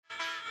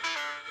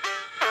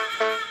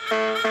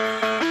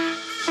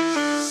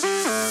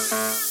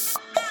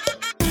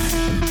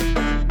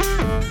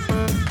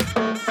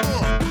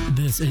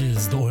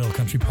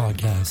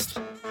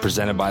podcast.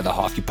 Presented by the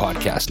Hockey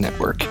Podcast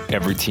Network.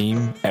 Every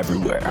team,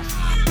 everywhere.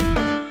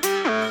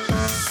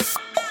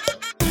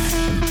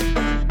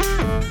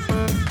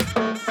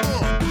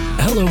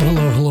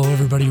 Hello,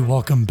 everybody.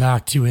 Welcome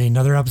back to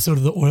another episode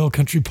of the Oil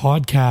Country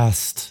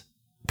Podcast,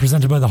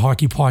 presented by the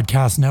Hockey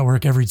Podcast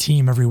Network. Every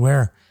team,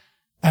 everywhere.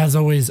 As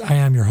always, I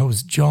am your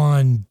host,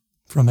 John,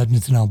 from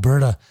Edmonton,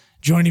 Alberta.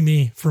 Joining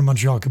me from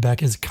Montreal,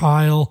 Quebec is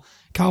Kyle.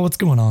 Kyle, what's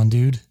going on,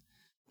 dude?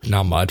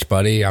 Not much,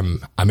 buddy.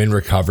 I'm in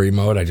recovery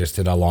mode. I just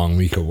did a long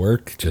week of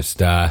work. Just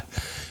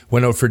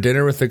went out for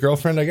dinner with the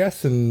girlfriend, I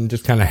guess, and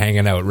just kind of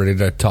hanging out, ready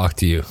to talk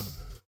to you.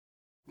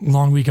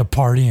 Long week of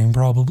partying,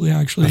 probably,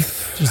 actually.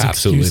 Just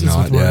absolutely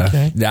not. With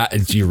work, yeah,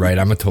 you're right.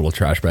 I'm a total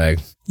trash bag.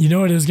 You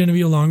know, it is going to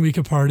be a long week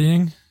of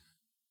partying.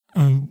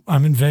 I'm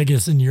in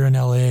Vegas and you're in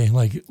LA,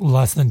 like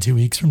less than 2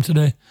 weeks from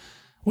today,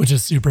 which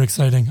is super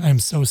exciting. I'm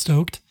so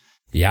stoked.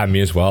 Yeah, me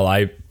as well.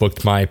 I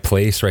booked my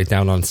place right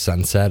down on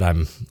Sunset.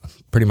 I'm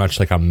pretty much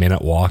like a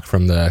minute walk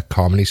from the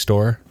Comedy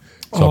Store.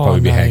 So I'll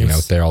probably be hanging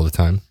out there all the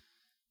time.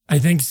 I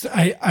think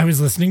I was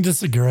listening to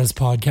Segura's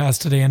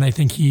podcast today, and I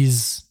think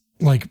he's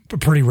like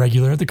pretty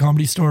regular at the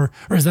Comedy Store.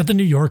 Or is that the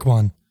New York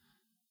one?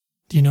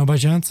 Do you know by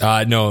chance?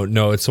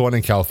 No, it's the one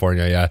in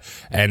California, yeah.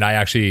 And I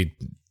actually,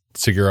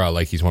 Segura,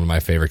 like he's one of my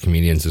favorite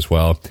comedians as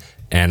well.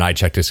 And I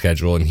checked his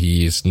schedule, and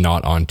he's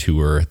not on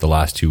tour the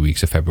last 2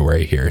 weeks of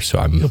February here.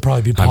 So he'll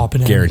probably be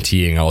popping in.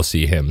 Guaranteeing I'll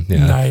see him.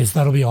 Yeah. Nice.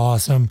 That'll be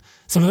awesome.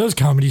 Some of those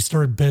Comedy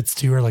Store bits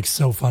too are like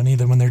so funny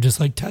that when they're just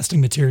like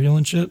testing material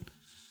and shit.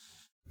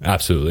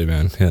 Absolutely,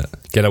 man. Yeah.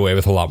 Get away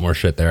with a lot more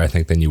shit there, I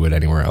think, than you would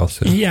anywhere else.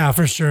 Yeah,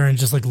 for sure. And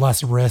just like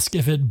less risk.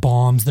 If it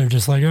bombs, they're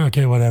just like,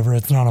 okay, whatever.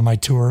 It's not on my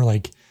tour.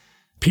 Like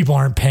people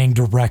aren't paying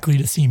directly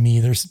to see me.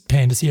 They're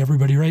paying to see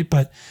everybody, right?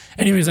 But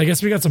anyways, I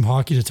guess we got some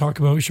hockey to talk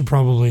about. We should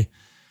probably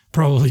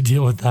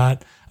deal with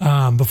that.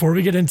 Before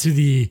we get into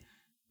the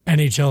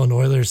NHL and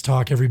Oilers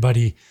talk,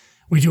 everybody,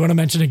 we do want to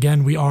mention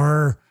again, we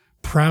are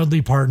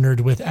proudly partnered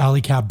with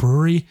Alley Cap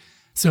Brewery.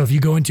 So if you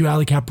go into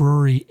Alley Cap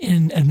Brewery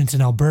in Edmonton,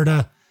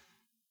 Alberta,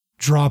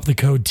 drop the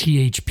code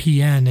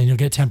THPN and you'll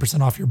get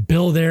 10% off your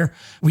bill there.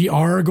 We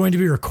are going to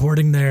be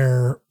recording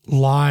there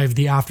live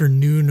the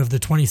afternoon of the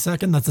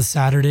 22nd. That's a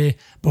Saturday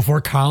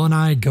before Kyle and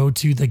I go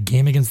to the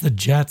game against the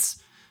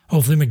Jets.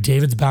 Hopefully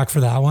McDavid's back for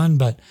that one,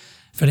 but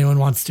if anyone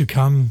wants to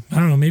come, I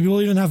don't know, maybe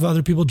we'll even have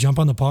other people jump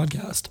on the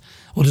podcast.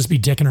 We'll just be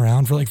dicking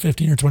around for like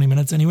 15 or 20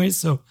 minutes anyways.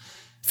 So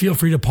feel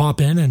free to pop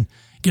in and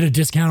get a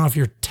discount off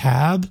your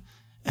tab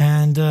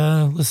and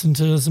listen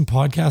to some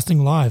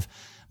podcasting live.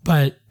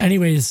 But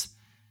anyways,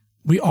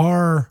 we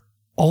are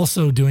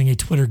also doing a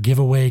Twitter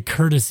giveaway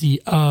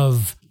courtesy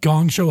of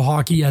Gong Show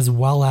Hockey as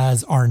well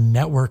as our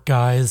network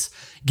guys,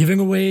 giving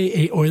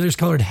away a Oilers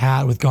colored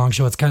hat with Gong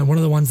Show. It's kind of one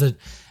of the ones that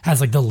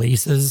has like the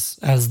laces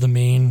as the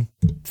main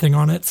thing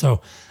on it. So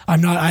I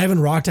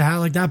haven't rocked a hat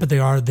like that, but they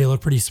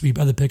look pretty sweet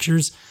by the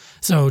pictures.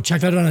 So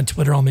check that out on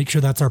Twitter. I'll make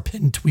sure that's our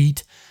pinned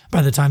tweet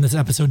by the time this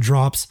episode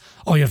drops.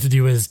 All you have to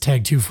do is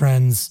tag two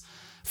friends,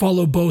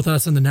 follow both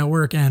us and the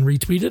network and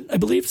retweet it, I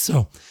believe.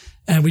 So,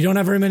 and we don't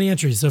have very many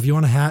entries. So if you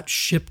want a hat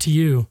shipped to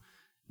you,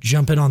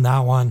 jump in on that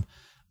one.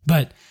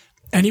 But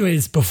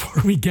anyways,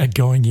 before we get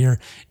going here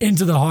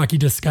into the hockey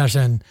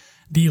discussion,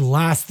 the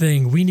last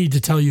thing we need to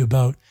tell you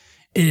about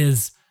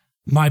is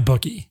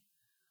MyBookie.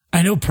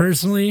 I know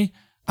personally,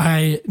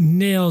 I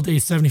nailed a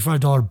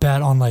 $75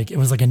 bet on it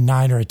was like a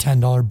 $9 or a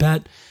 $10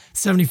 bet,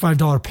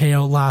 $75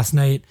 payout last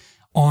night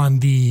on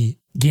the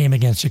game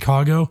against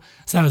Chicago.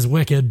 So that was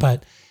wicked.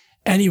 But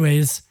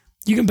anyways,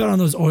 you can bet on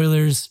those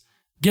Oilers,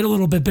 get a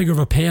little bit bigger of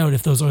a payout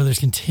if those Oilers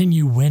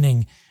continue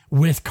winning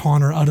with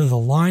Connor out of the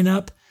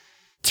lineup.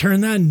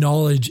 Turn that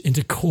knowledge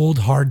into cold,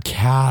 hard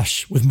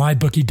cash with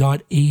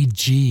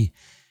mybookie.ag.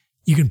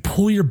 You can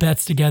pull your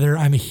bets together.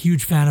 I'm a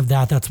huge fan of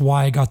that. That's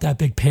why I got that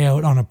big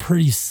payout on a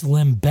pretty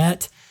slim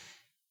bet.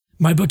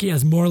 MyBookie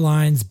has more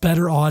lines,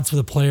 better odds for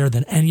the player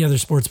than any other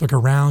sportsbook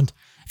around.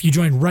 If you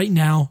join right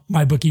now,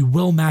 MyBookie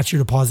will match your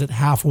deposit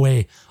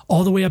halfway,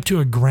 all the way up to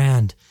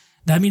 $1,000.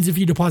 That means if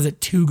you deposit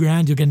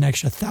 $2,000, you'll get an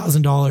extra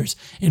 $1,000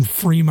 in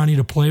free money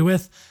to play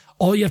with.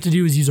 All you have to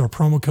do is use our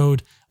promo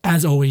code,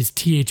 as always,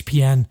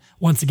 THPN.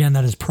 Once again,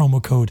 that is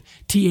promo code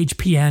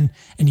THPN,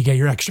 and you get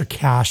your extra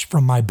cash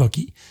from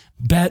MyBookie.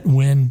 Bet,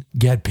 win,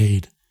 get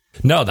paid.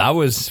 No, that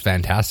was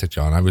fantastic,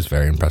 John. I was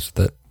very impressed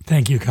with it.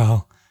 Thank you,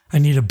 Kyle. I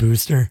need a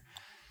booster.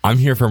 I'm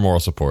here for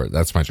moral support.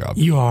 That's my job.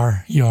 You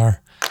are.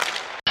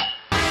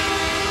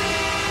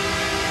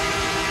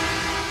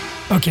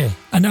 Okay,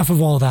 enough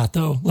of all that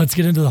though. Let's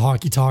get into the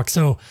hockey talk.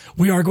 So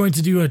we are going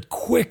to do a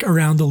quick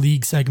around the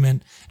league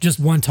segment, just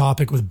one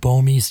topic with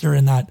Bouwmeester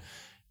and that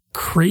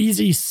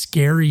crazy,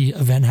 scary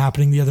event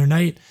happening the other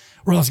night.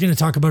 We're also going to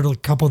talk about a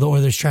couple of the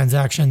Oilers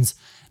transactions,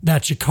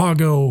 that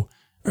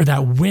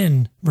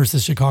win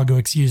versus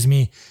Chicago,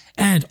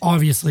 and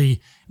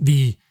obviously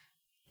the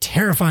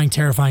terrifying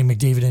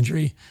McDavid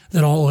injury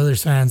that all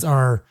Oilers fans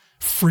are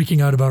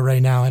freaking out about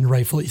right now, and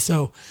rightfully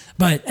so.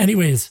 But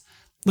anyways,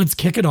 let's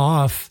kick it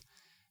off.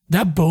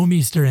 That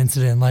Bouwmeester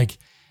incident,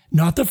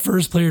 not the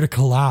first player to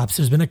collapse.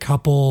 There's been a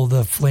couple.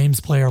 The Flames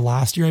player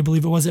last year, I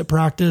believe it was, at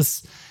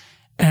practice.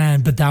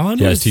 But that one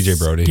was TJ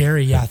Brody.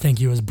 Scary. Yeah, thank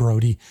you. It was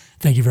Brody.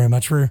 Thank you very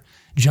much for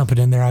jumping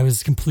in there. I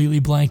was completely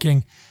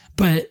blanking.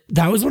 But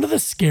that was one of the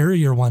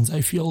scarier ones,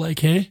 I feel like,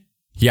 hey?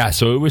 Yeah,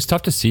 so it was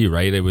tough to see,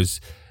 right? It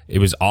was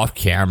off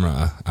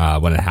camera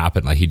when it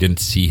happened. Like, you didn't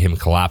see him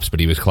collapse, but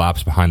he was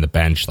collapsed behind the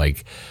bench,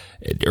 like,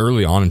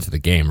 early on into the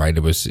game, right?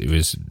 It was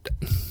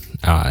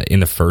in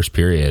the first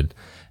period.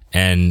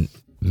 And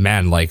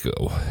man, like,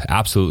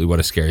 absolutely what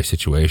a scary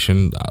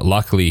situation.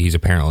 Luckily, he's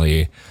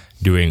apparently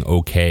doing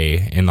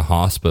okay in the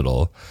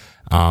hospital.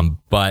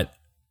 But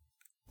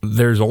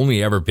there's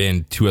only ever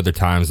been 2 other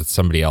times that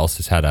somebody else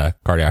has had a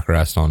cardiac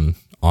arrest on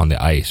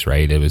the ice,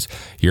 right? It was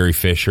Yuri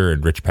Fisher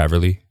and Rich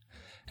Peverly,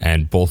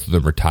 and both of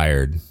them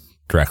retired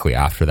directly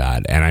after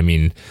that. And I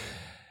mean,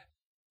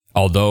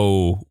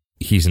 although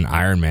he's an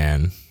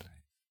Ironman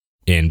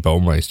in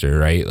Bowmeister,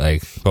 right?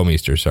 Like,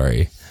 Bowmeister,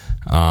 sorry.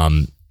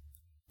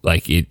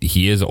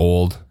 He is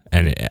old,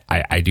 and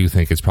I do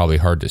think it's probably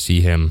hard to see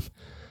him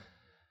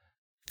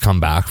come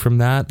back from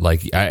that.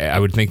 Like, I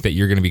would think that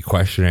you're going to be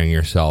questioning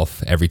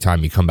yourself every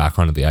time you come back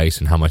onto the ice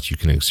and how much you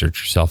can exert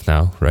yourself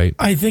now, right?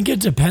 I think it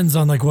depends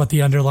on like what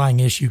the underlying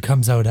issue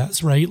comes out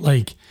as, right?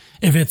 Like,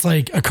 if it's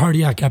like a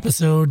cardiac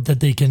episode that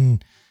they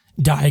can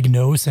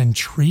diagnose and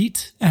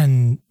treat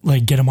and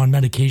like get him on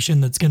medication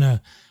that's going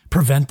to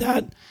prevent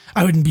that,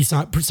 I wouldn't be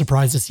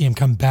surprised to see him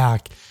come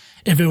back.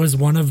 If it was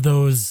one of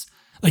those,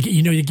 like,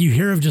 you know, you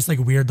hear of just like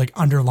weird, like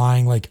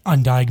underlying, like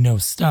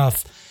undiagnosed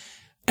stuff.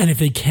 And if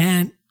they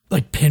can't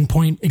like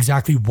pinpoint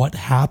exactly what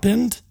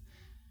happened,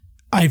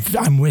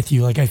 I'm with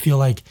you. Like, I feel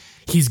like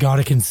he's got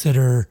to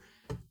consider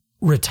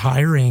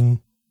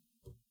retiring,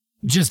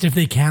 just if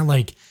they can't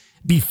like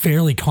be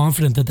fairly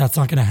confident that that's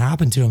not going to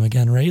happen to him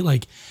again, right?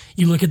 Like,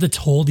 you look at the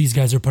toll these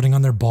guys are putting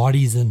on their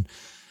bodies, and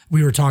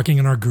we were talking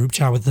in our group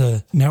chat with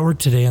the network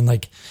today, and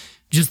like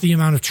just the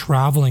amount of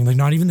traveling, like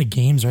not even the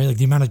games, right? Like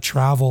the amount of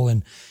travel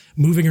and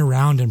moving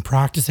around and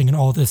practicing and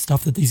all this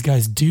stuff that these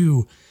guys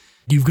do.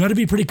 You've got to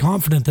be pretty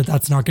confident that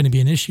that's not going to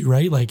be an issue,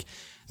 right? Like,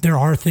 there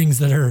are things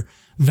that are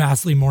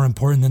vastly more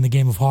important than the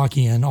game of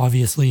hockey, and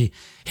obviously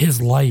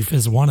his life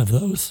is one of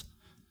those.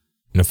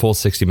 In a full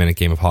 60-minute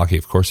game of hockey,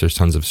 of course, there's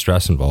tons of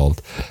stress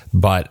involved,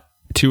 but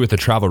too with the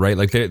travel, right?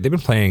 Like, they've been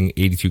playing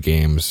 82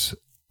 games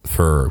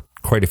for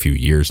quite a few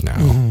years now.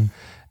 Mm-hmm.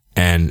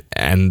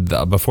 And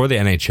before the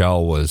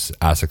NHL was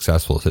as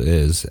successful as it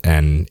is,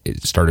 and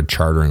it started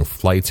chartering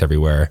flights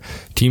everywhere,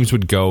 teams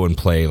would go and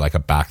play like a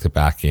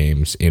back-to-back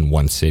games in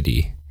one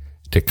city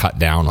to cut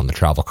down on the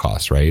travel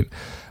costs, right?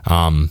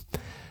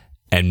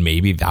 And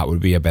maybe that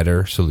would be a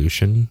better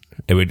solution.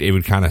 It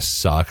would kind of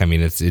suck. I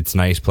mean, it's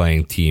nice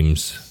playing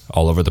teams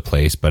all over the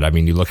place, but I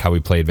mean, you look how we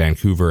played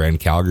Vancouver and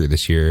Calgary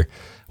this year,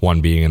 one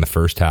being in the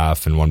first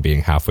half and one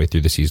being halfway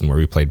through the season, where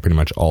we played pretty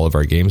much all of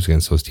our games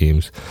against those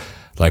teams.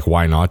 Like,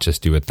 why not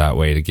just do it that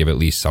way to give at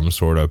least some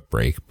sort of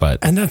break?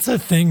 And that's the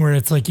thing where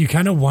it's like, you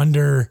kind of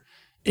wonder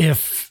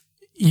if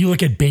you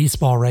look at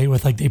baseball, right?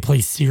 With like, they play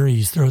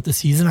series throughout the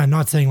season. I'm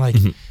not saying like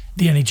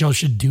the NHL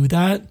should do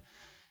that,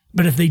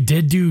 but if they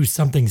did do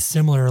something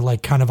similar,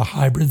 like kind of a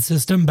hybrid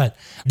system, but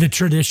the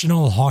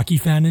traditional hockey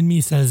fan in me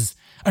says,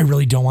 I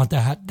really don't want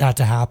that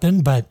to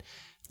happen, but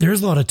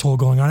there's a lot of toll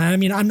going on. I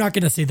mean, I'm not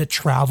going to say that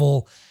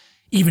travel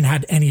even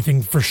had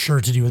anything for sure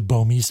to do with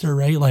Bowmeister,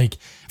 right? Like,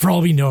 for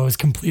all we know, it's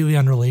completely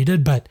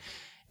unrelated, but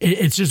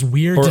it's just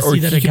weird to see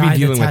that a guy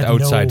dealing that's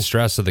with had outside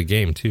stress of the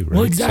game too, right?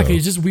 Well, exactly. So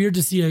it's just weird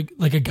to see a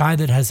guy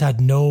that has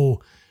had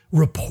no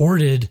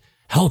reported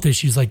health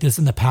issues like this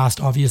in the past,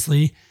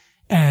 obviously,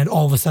 and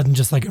all of a sudden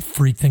just like a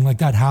freak thing like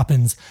that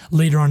happens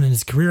later on in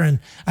his career. And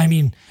I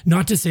mean,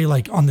 not to say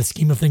like on the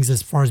scheme of things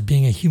as far as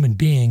being a human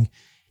being,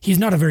 he's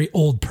not a very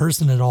old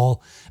person at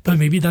all, but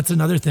maybe that's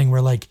another thing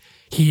where like,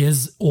 he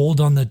is old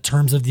on the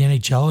terms of the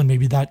NHL, and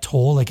maybe that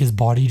toll, like his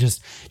body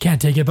just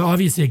can't take it. But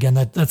obviously, again,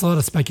 that's a lot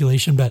of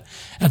speculation. But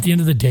at the end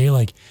of the day,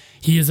 like,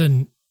 he is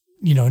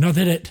not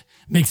that it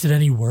makes it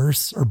any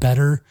worse or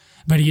better,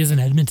 but he is an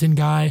Edmonton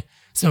guy.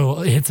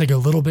 So it's like a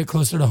little bit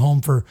closer to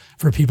home for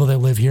people that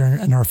live here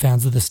and are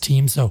fans of this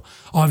team. So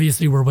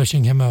obviously we're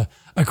wishing him a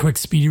quick,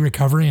 speedy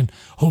recovery, and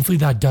hopefully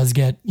that does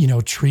get,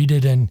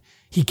 treated and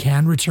he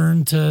can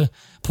return to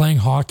playing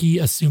hockey,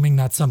 assuming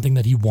that's something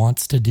that he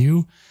wants to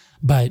do.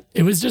 But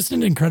it was just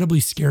an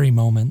incredibly scary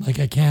moment. Like,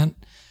 I can't,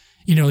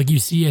 like you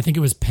see, I think it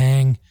was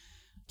Pang.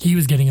 He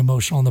was getting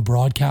emotional on the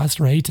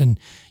broadcast, right? And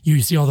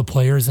you see all the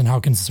players and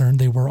how concerned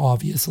they were,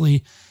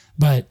 obviously.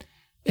 But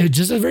it was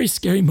just a very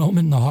scary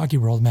moment in the hockey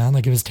world, man.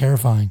 Like, it was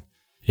terrifying.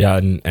 Yeah,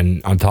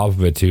 and on top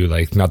of it too,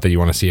 like, not that you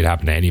want to see it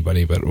happen to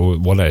anybody, but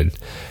what a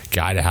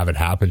guy to have it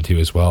happen to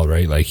as well,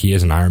 right? Like, he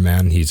is an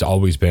Ironman. He's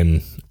always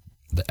been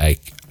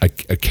like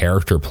a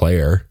character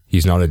player.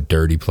 He's not a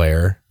dirty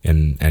player.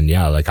 And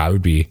yeah, like I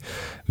would be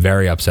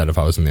very upset if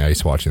I was on the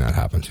ice watching that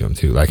happen to him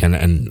too. Like,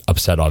 and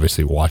upset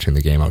obviously watching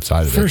the game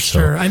outside of it. For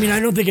sure. I mean, I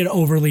don't think it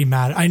overly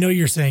matters. I know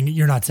you're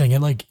not saying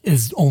it like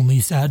is only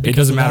sad. It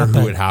doesn't matter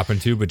who it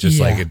happened to, but just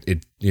like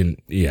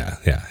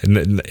yeah.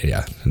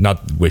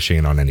 Not wishing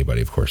it on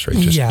anybody, of course, right?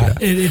 Just,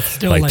 it's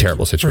still like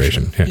terrible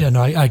situation. Sure. Yeah,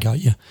 no, I got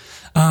you.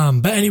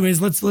 But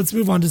anyways, let's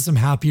move on to some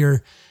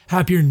happier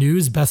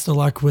news. Best of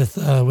luck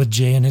with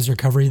Jay and his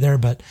recovery there,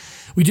 but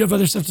we do have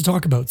other stuff to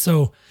talk about.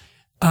 So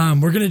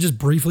we're going to just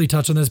briefly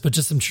touch on this, but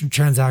just some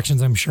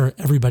transactions I'm sure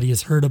everybody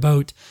has heard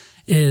about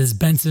is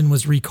Benson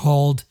was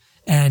recalled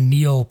and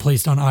Neil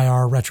placed on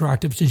IR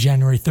retroactive to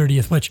January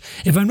 30th, which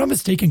if I'm not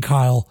mistaken,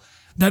 Kyle,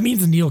 that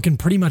means Neil can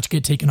pretty much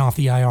get taken off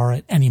the IR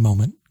at any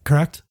moment,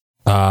 correct?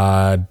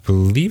 I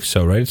believe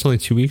so, right? It's only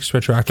 2 weeks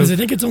retroactive. Because I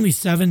think it's only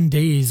 7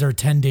 days or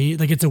 10 days.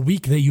 Like it's a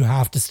week that you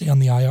have to stay on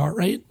the IR,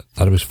 right? I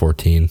thought it was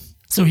 14.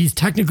 So he's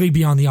technically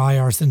been on the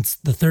IR since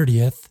the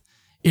 30th.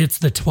 It's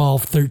the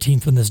 12th,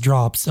 13th when this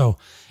drops. So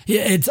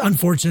it's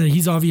unfortunate.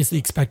 He's obviously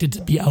expected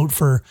to be out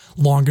for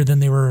longer than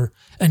they were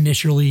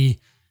initially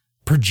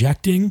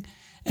projecting.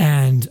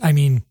 And I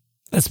mean,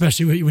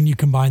 especially when you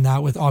combine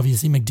that with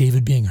obviously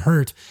McDavid being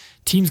hurt,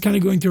 team's kind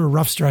of going through a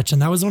rough stretch.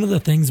 And that was one of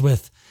the things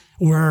with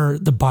where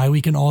the bye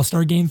week and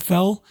All-Star game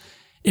fell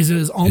is it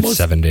was almost... It's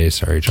 7 days.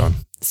 Sorry, John.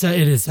 So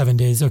it is 7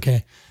 days.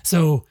 Okay.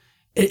 So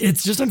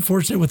it's just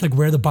unfortunate with like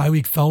where the bye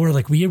week fell, where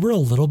like we were a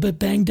little bit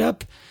banged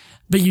up.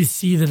 But you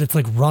see that it's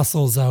like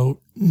Russell's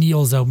out,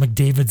 Neil's out,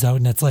 McDavid's out.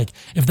 And it's like,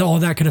 if all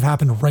that could have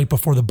happened right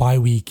before the bye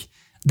week,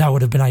 that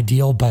would have been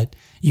ideal. But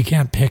you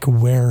can't pick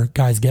where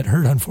guys get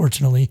hurt,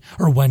 unfortunately,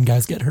 or when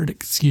guys get hurt,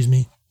 excuse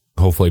me.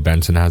 Hopefully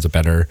Benson has a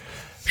better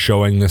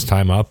showing this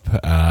time up.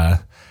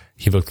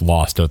 He looked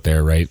lost out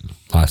there, right?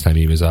 Last time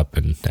he was up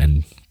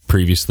and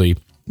previously.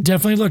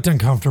 Definitely looked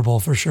uncomfortable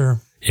for sure.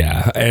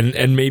 Yeah.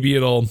 And maybe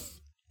it'll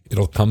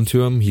come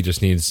to him. He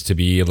just needs to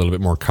be a little bit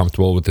more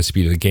comfortable with the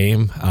speed of the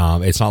game.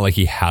 It's not like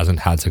he hasn't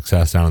had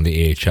success down in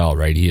the AHL,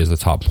 right? He is the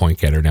top point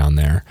getter down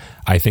there.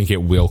 I think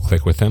it will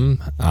click with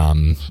him.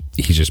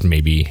 He just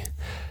maybe,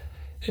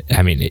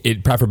 I mean,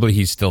 preferably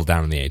he's still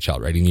down in the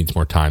AHL, right? He needs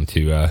more time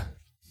to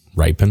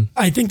ripen.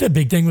 I think the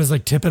big thing was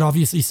like Tippett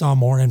obviously saw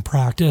more in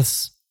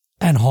practice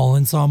and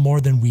Holland saw more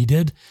than we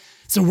did.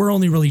 So we're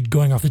only really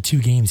going off the 2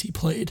 games he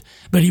played.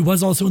 But he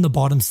was also in the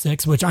bottom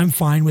 6, which I'm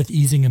fine with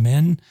easing him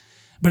in.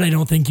 But I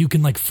don't think you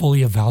can like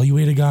fully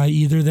evaluate a guy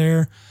either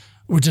there.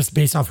 We're just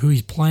based off who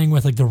he's playing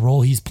with, like the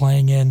role he's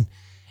playing in.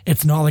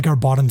 It's not like our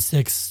bottom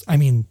 6. I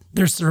mean,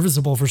 they're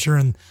serviceable for sure.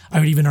 And I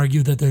would even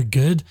argue that they're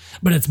good,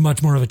 but it's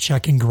much more of a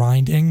check and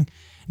grinding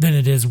than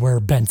it is where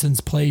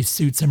Benson's play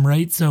suits him,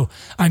 right? So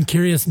I'm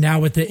curious now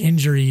with the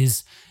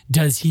injuries,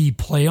 does he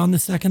play on the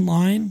second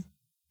line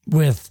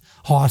with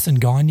Haas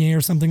and Gagne or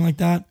something like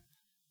that?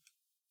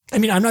 I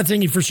mean, I'm not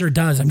saying he for sure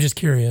does. I'm just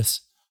curious.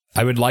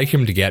 I would like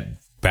him to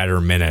get better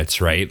minutes,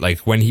 right? Like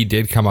when he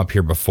did come up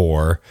here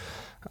before,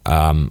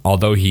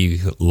 although he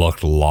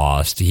looked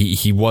lost,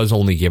 he was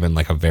only given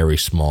like a very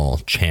small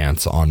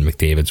chance on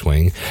McDavid's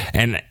wing.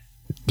 And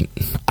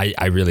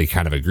I really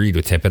kind of agreed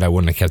with Tippett. I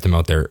wouldn't have kept him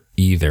out there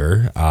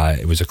either.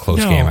 It was a close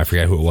game. I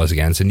forget who it was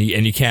against. And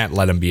you can't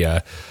let him be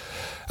a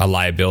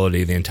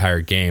liability the entire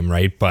game,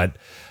 right? But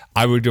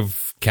I would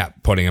have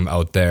kept putting him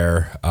out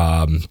there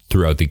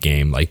throughout the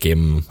game, like gave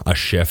him a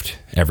shift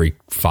every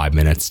 5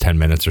 minutes, 10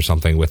 minutes or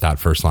something with that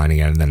first line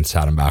again, and then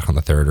sat him back on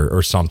the third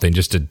or something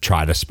just to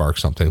try to spark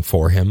something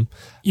for him.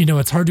 You know,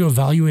 it's hard to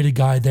evaluate a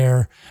guy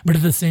there, but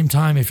at the same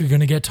time, if you're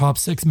going to get top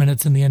 6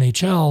 minutes in the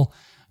NHL,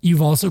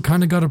 you've also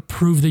kind of got to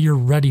prove that you're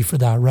ready for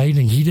that, right?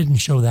 And he didn't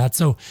show that.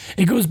 So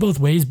it goes both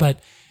ways,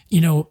 but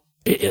you know,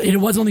 it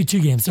was only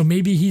 2 games. So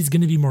maybe he's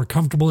going to be more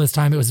comfortable this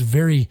time. It was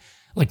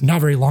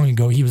not very long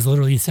ago, he was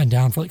literally sent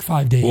down for like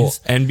 5 days. Well,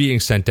 and being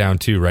sent down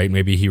too, right?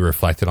 Maybe he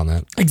reflected on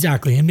that.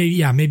 Exactly. And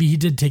maybe he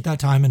did take that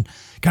time and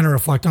kind of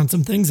reflect on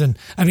some things. And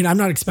I mean, I'm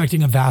not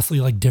expecting a vastly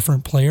like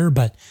different player,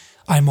 but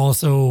I'm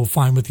also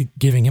fine with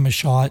giving him a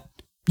shot.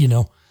 You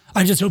know,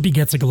 I just hope he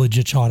gets like a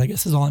legit shot, I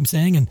guess is all I'm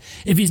saying. And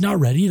if he's not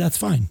ready, that's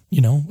fine.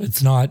 You know,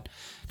 it's not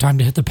time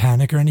to hit the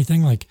panic or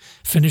anything. Like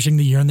finishing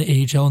the year in the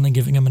AHL and then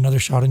giving him another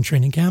shot in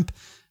training camp.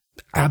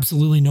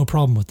 Absolutely no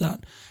problem with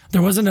that.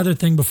 There was another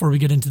thing before we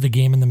get into the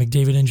game and the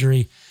McDavid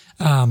injury.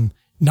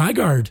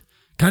 Nygaard,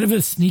 kind of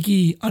a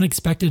sneaky,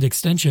 unexpected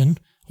extension.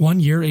 1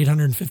 year,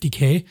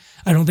 $850K.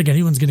 I don't think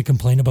anyone's going to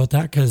complain about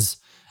that because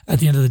at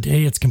the end of the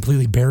day, it's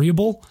completely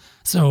variable.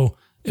 So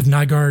if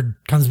Nygaard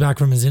comes back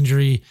from his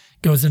injury,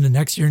 goes into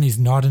next year and he's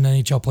not an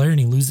NHL player and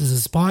he loses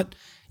his spot,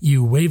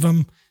 you waive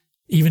him.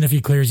 Even if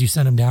he clears, you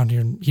send him down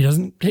here and he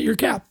doesn't hit your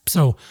cap.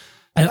 So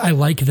I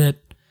like that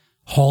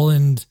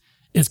Holland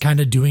is kind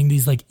of doing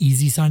these like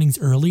easy signings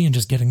early and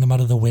just getting them out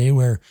of the way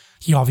where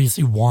he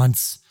obviously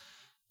wants,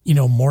 you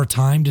know, more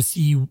time to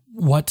see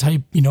what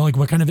type, you know, like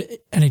what kind of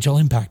NHL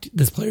impact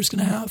this player is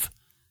going to have.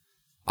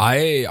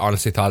 I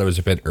honestly thought it was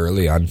a bit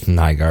early on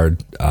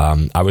Nygaard.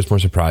 I was more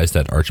surprised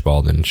that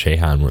Archibald and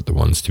Sheahan were the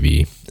ones to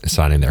be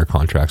signing their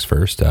contracts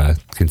first,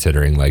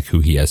 considering like who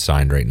he has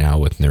signed right now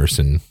with Nurse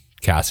and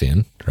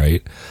Cassian,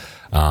 right?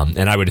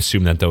 And I would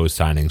assume that those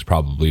signings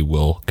probably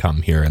will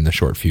come here in the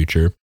short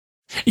future.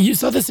 You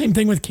saw the same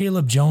thing with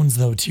Caleb Jones,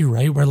 though, too,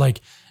 right? Where like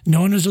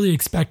no one was really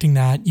expecting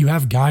that. You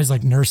have guys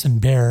like Nurse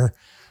and Bear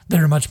that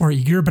are much more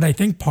eager, but I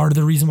think part of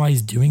the reason why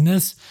he's doing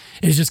this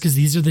is just because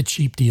these are the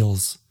cheap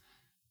deals.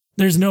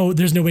 There's no way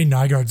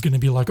Nygaard's going to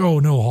be like, oh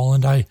no,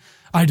 Holland,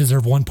 I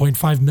deserve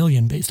 1.5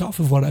 million based off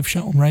of what I've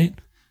shown, right?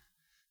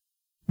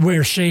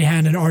 Where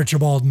Sheahan and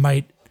Archibald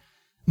might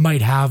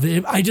have.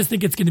 I just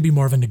think it's going to be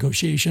more of a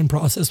negotiation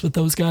process with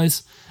those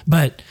guys.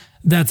 But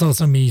that's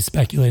also me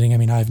speculating. I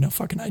mean, I have no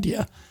fucking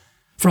idea.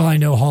 For all I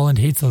know, Holland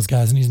hates those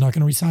guys and he's not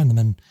going to re-sign them.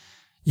 And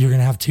you're going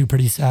to have two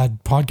pretty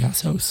sad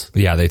podcast hosts.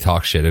 Yeah, they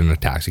talk shit in a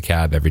taxi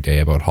cab every day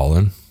about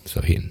Holland.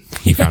 So he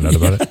found out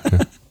about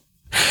it.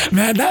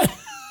 Man,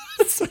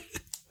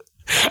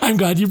 I'm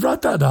glad you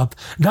brought that up.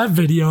 That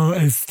video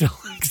is still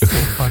like so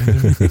funny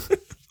to me.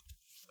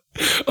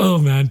 Oh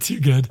man, too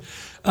good.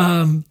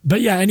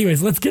 But yeah,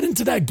 anyways, let's get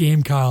into that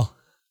game, Kyle.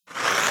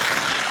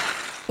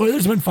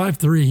 Oilers went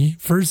 5-3.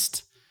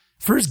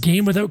 First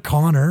game without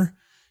Connor,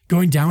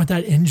 going down with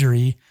that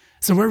injury.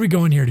 So where are we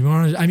going here? Do we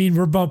want to, I mean,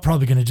 we're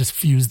probably going to just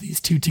fuse these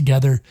two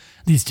together,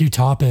 these two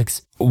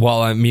topics.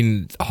 Well, I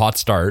mean, hot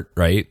start,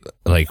 right?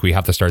 Like we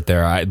have to start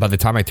there. By the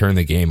time I turned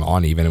the game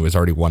on, even it was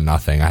already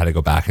 1-0. I had to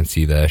go back and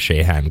see the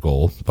Sheahan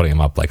goal, putting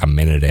him up like a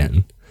minute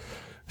in.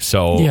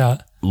 So yeah,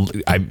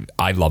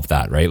 I love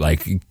that, right?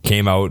 Like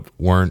came out,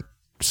 weren't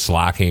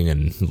slacking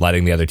and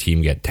letting the other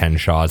team get 10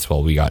 shots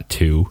while we got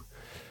 2.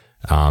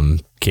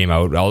 Came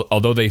out,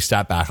 although they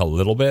sat back a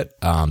little bit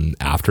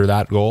after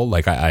that goal.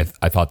 Like I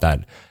thought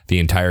that the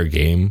entire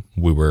game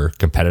we were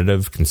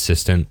competitive,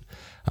 consistent.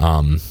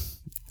 I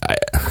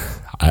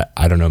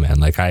don't know, man.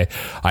 Like I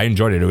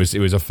enjoyed it. It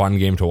was a fun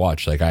game to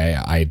watch. Like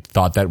I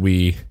thought that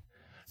we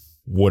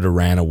would have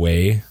ran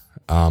away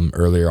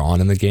earlier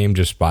on in the game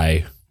just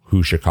by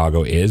who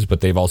Chicago is, but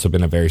they've also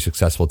been a very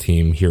successful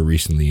team here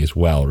recently as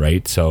well,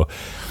 right? So,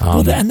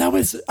 and that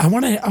was I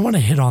want to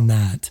hit on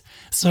that.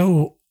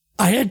 So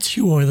I had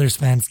 2 Oilers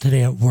fans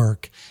today at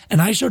work,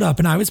 and I showed up,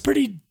 and I was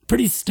pretty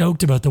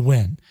stoked about the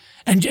win,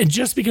 and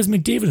just because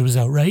McDavid was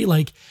out, right?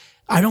 Like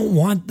I don't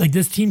want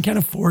this team can't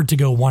afford to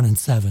go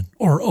 1-7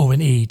 or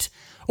 0-8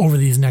 over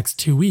these next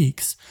 2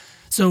 weeks.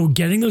 So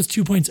getting those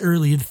 2 points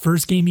early, the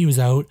first game he was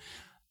out,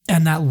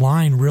 and that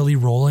line really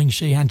rolling,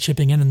 Sheahan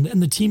chipping in,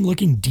 and the team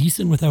looking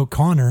decent without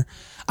Connor,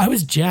 I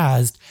was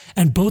jazzed.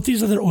 And both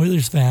these other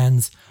Oilers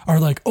fans are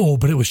like, oh,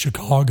 but it was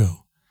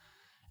Chicago.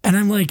 And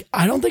I'm like,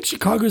 I don't think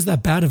Chicago is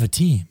that bad of a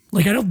team.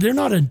 Like, they're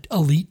not an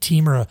elite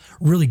team or a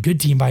really good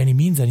team by any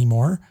means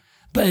anymore,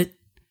 but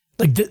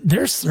like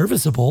they're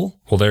serviceable.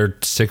 Well, they're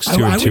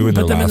 6-2-2 in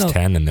their last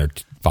 10, and they're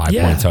 5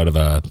 points out of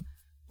a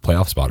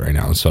playoff spot right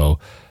now. So,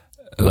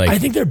 like, I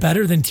think they're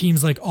better than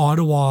teams like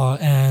Ottawa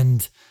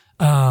and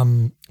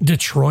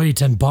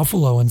Detroit and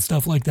Buffalo and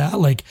stuff like that.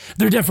 Like,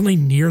 they're definitely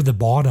near the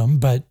bottom,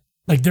 but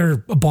like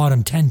they're a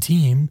bottom 10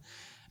 team.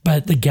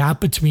 But the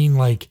gap between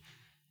like,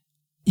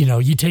 you know,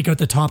 you take out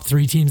the top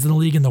 3 teams in the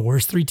league and the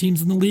worst 3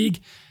 teams in the league,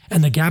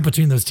 and the gap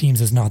between those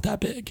teams is not that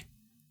big.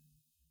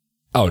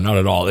 Oh, not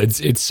at all.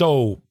 It's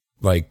so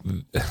like,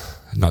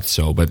 not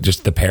so, but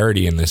just the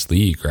parity in this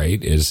league,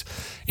 right, is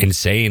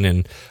insane.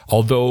 And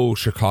although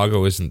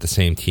Chicago isn't the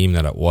same team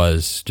that it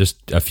was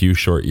just a few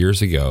short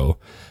years ago,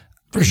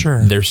 for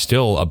sure, there's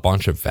still a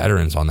bunch of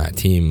veterans on that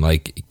team,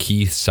 like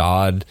Keith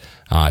Saad,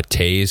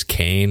 Taze,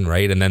 Kane,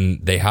 right? And then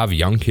they have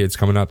young kids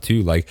coming up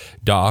too, like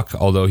Doc.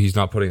 Although he's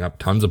not putting up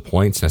tons of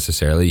points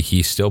necessarily,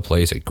 he still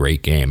plays a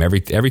great game.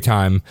 Every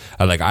time,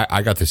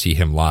 I got to see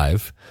him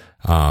live,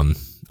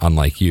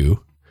 unlike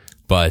you,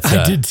 but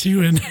I did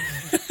too, and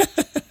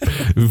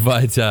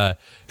but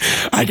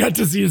I got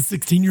to see his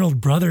 16-year-old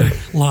brother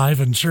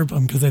live and chirp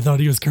him because I thought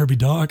he was Kirby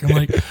Doc. I'm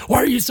like, why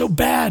are you so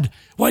bad?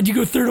 Why'd you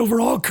go 3rd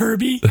overall,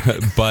 Kirby?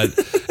 But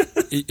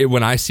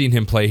when I seen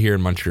him play here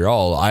in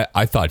Montreal,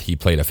 I thought he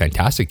played a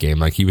fantastic game.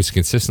 Like, he was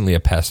consistently a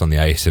pest on the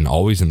ice and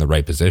always in the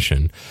right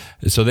position.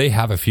 So they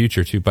have a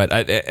future too. But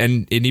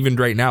and even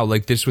right now,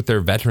 like this with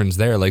their veterans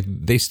there, like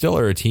they still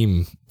are a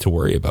team to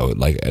worry about.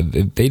 Like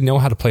they know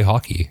how to play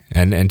hockey,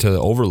 and to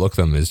overlook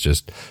them is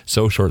just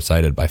so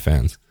short-sighted by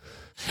fans.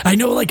 I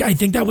know, like, I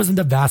think that wasn't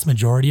the vast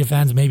majority of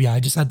fans. Maybe I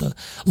just had the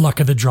luck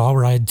of the draw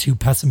where I had 2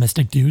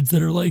 pessimistic dudes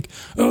that are like,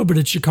 oh, but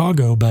it's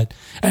Chicago. But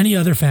any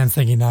other fans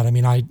thinking that, I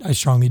mean, I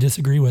strongly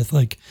disagree with.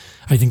 Like,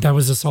 I think that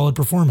was a solid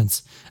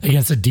performance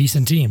against a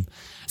decent team.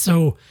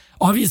 So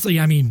obviously,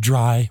 I mean,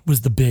 Dry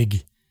was the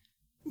big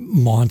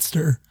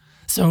monster.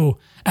 So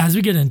as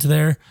we get into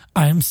there,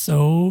 I am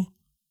so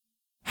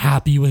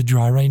happy with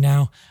Dry right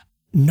now.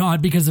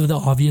 Not because of the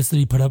obvious that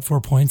he put up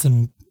 4 points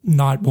and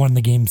not won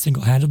the game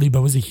single-handedly,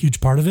 but was a huge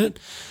part of it.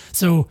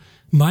 So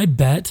my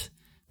bet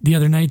the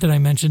other night that I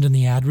mentioned in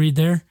the ad read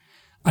there,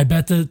 I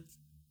bet that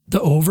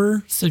the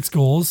over 6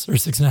 goals or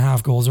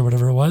 6.5 goals or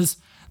whatever it was,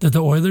 that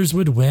the Oilers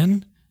would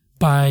win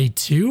by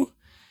 2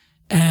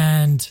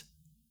 and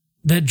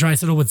that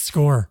Draisaitl would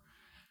score.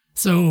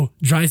 So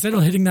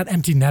Draisaitl hitting that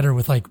empty netter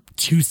with like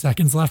 2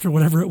 seconds left or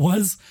whatever it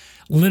was,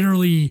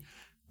 literally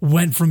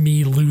went from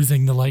me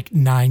losing the like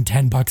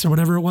 $9-10 or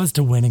whatever it was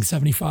to winning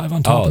 75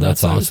 on top of that.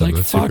 That's so I was awesome. like,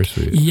 That's fuck, super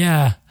sweet.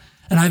 yeah.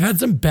 And I've had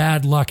some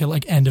bad luck at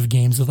like end of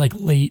games with like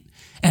late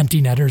empty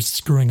netters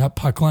screwing up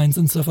puck lines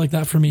and stuff like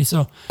that for me.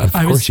 So Of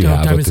I was course you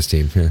stoked. have with this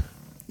team. Yeah.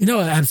 No,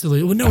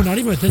 absolutely. Well, no, not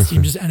even with this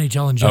team, just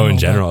NHL in general. Oh, in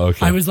general,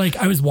 But okay.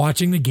 I was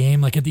watching the game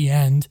like at the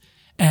end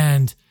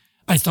and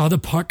I saw the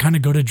puck kind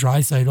of go to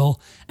Draisaitl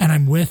and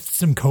I'm with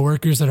some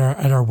coworkers at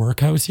our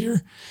workhouse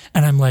here.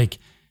 And I'm like,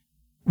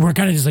 we're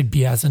kind of just like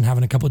BSing,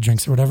 having a couple of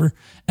drinks or whatever.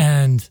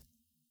 And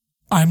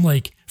I'm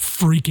like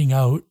freaking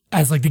out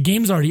as like the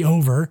game's already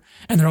over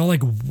and they're all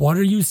like, what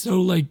are you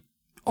so like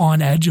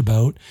on edge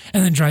about?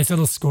 And then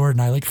Draisaitl scored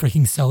and I like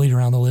freaking sellied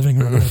around the living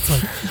room. And it's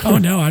like, oh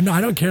no,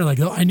 I don't care. Like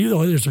I knew the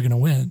Oilers were going to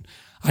win.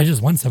 I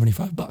just won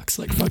 $75.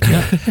 Like, fuck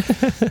yeah.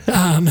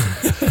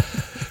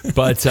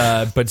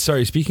 But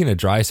sorry, speaking of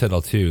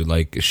Draisaitl too,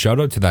 like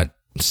shout out to that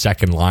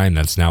second line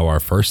that's now our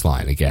first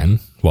line again.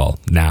 Well,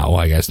 now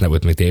I guess, not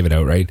with McDavid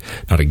out, right?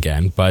 Not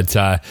again, but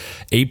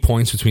 8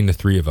 points between the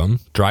three of them.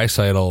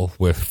 Draisaitl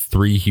with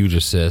 3 huge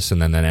assists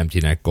and then that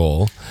empty net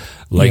goal.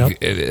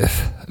 Like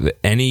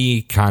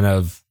any kind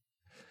of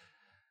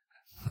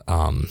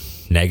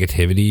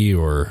negativity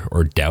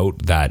or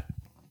doubt that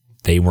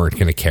they weren't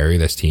going to carry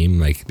this team,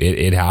 like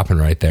it happened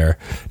right there.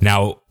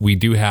 Now we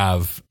do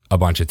have a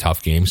bunch of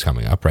tough games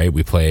coming up, right?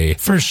 We play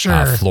For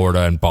sure.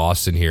 Florida and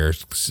Boston here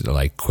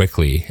like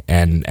quickly,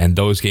 and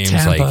those games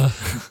Tampa.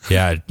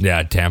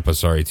 like Tampa,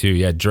 sorry too.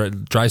 Yeah,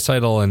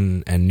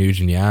 Draisaitl and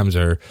Nugent Yams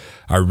are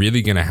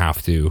really going to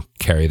have to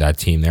carry that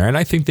team there, and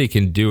I think they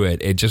can do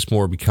it. It just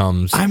more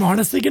becomes. I'm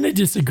honestly going to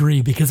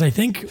disagree because I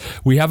think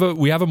we have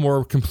a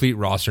more complete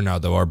roster now,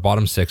 though. Our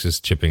bottom 6 is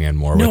chipping in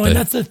more. no, and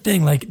that's the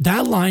thing. Like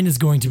that line is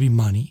going to be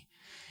money,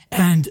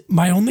 and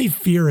my only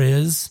fear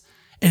is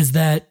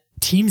that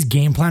teams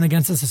game plan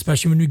against us,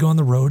 especially when we go on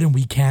the road and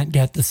we can't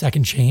get the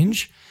second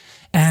change,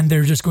 and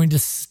they're just going to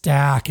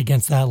stack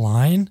against that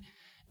line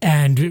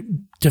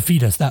and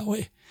defeat us that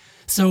way.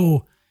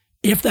 So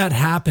if that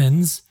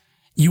happens,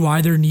 you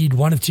either need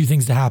one of two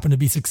things to happen to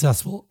be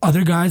successful.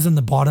 Other guys on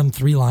the bottom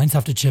 3 lines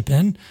have to chip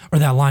in, or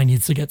that line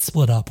needs to get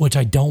split up, which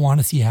I don't want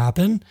to see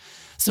happen.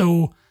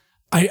 So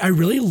I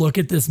really look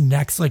at this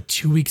next like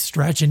 2-week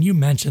stretch, and you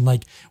mentioned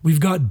like we've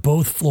got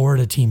both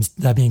Florida teams,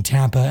 that being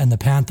Tampa and the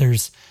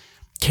Panthers,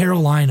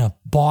 Carolina,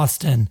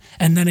 Boston,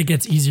 and then it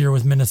gets easier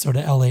with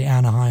Minnesota, LA,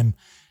 Anaheim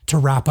to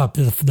wrap up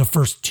the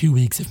first 2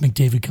 weeks if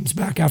McDavid comes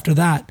back after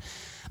that.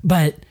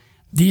 But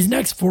these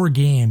next 4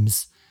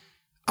 games,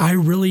 I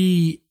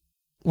really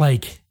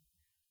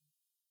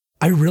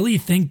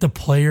think the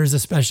players,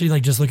 especially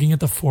like just looking at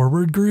the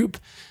forward group,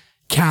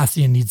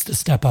 Cassian needs to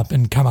step up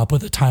and come up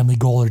with a timely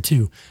goal or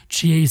 2.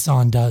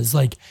 Chiasson does.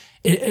 Like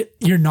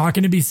you're not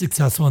going to be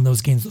successful in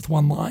those games with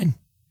one line.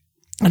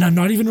 And I'm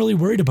not even really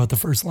worried about the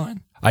first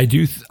line. I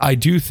do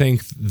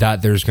think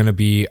that there's going to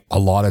be a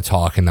lot of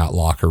talk in that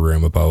locker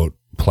room about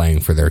playing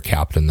for their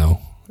captain, though,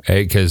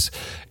 because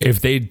if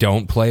they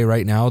don't play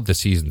right now, the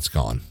season's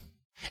gone.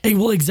 Hey,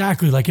 well,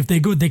 exactly. Like if they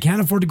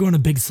can't afford to go on a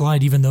big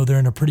slide, even though they're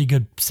in a pretty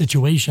good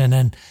situation.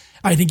 And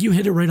I think you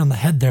hit it right on the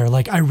head there.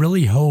 Like I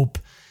really hope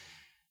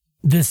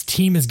this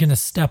team is going to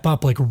step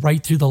up like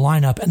right through the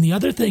lineup. And the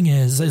other thing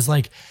is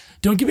like,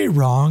 don't get me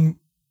wrong,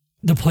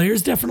 the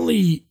players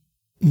definitely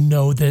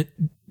know that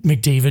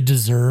McDavid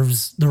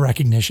deserves the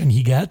recognition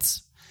he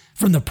gets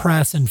from the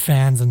press and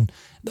fans and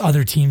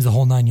other teams, the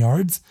whole 9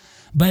 yards.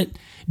 But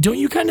don't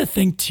you kind of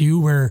think too,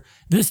 where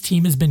this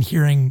team has been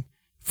hearing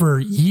for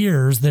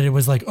years that it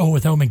was like, oh,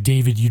 without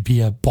McDavid, you'd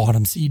be a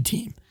bottom seed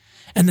team.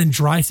 And then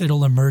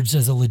Draisaitl emerged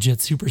as a legit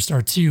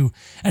superstar too.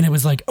 And it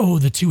was like, oh,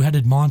 the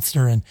 2-headed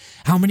monster. And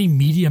how many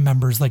media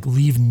members like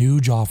leave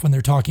Nuge off when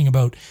they're talking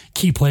about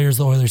key players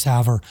the Oilers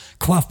have, or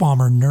Clefbaum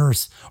or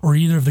Nurse, or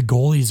either of the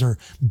goalies, or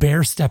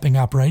Bear stepping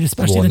up, right?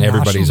 Especially and the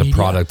everybody's national a media.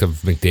 product of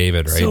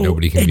McDavid, right? So,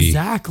 Nobody can be.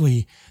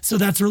 Exactly. So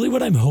that's really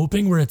what I'm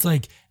hoping, where it's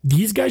like,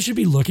 these guys should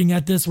be looking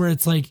at this where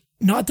it's like,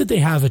 not that they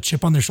have a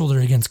chip on their shoulder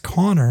against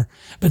Connor,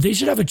 but they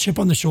should have a chip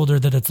on the shoulder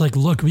that it's like,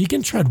 look, we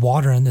can tread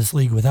water in this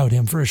league without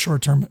him for a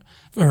short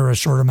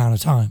amount of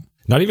time.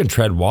 Not even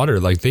tread water,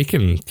 like they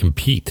can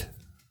compete.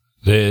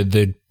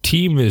 The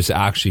team is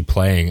actually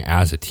playing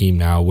as a team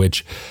now,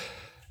 which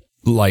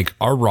like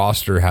our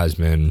roster has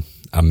been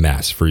a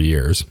mess for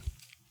years.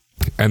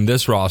 And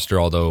this roster,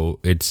 although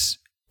it's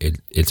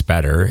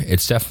better,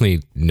 it's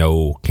definitely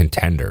no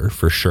contender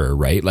for sure,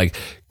 right? Like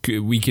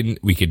we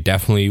could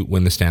definitely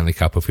win the Stanley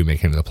Cup if we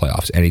make it into the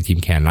playoffs. Any team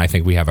can. And I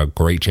think we have a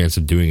great chance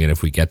of doing it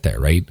if we get there,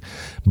 right?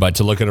 But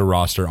to look at a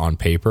roster on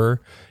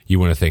paper, you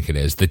wouldn't think it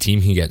is. The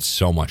team can get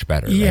so much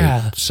better.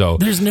 Yeah. Right? So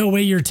there's no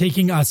way you're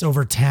taking us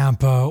over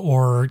Tampa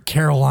or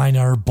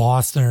Carolina or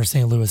Boston or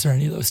St. Louis or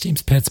any of those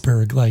teams,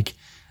 Pittsburgh. Like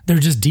they're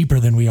just deeper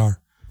than we are.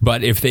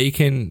 But if they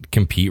can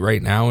compete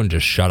right now and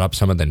just shut up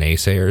some of the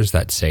naysayers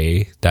that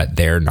say that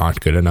they're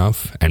not good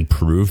enough and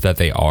prove that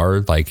they are,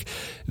 like,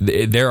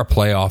 they're a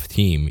playoff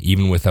team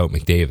even without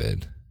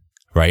McDavid,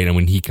 right? And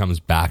when he comes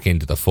back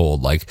into the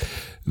fold, like,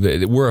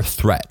 we're a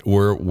threat.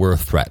 We're a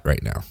threat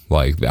right now.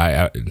 Like,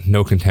 I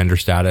no contender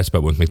status,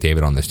 but with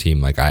McDavid on this team,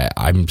 like,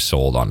 I'm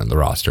sold on in the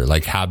roster.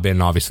 Like, have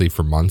been obviously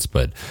for months,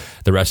 but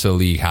the rest of the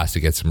league has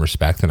to get some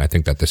respect, and I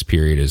think that this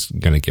period is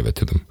going to give it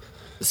to them.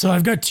 So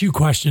I've got two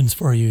questions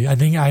for you. I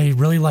think I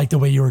really like the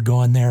way you were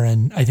going there,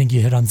 and I think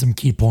you hit on some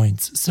key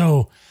points.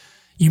 So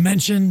you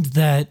mentioned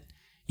that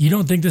you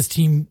don't think this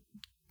team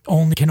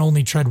can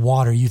only tread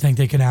water. You think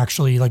they can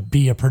actually, like,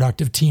 be a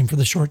productive team for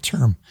the short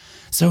term.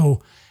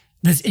 So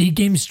this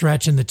 8-game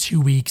stretch in the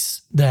 2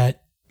 weeks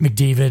that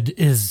McDavid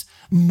is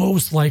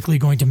most likely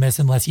going to miss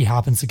unless he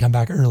happens to come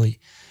back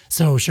early.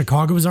 So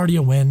Chicago is already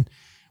a win.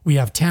 We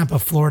have Tampa,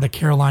 Florida,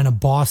 Carolina,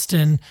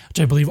 Boston, which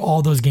I believe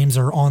all those games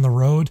are on the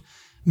road.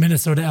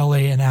 Minnesota,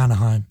 LA, and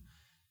Anaheim.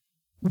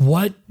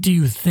 What do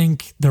you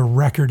think the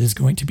record is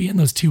going to be in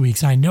those 2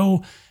 weeks? I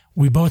know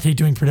we both hate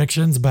doing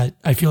predictions, but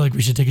I feel like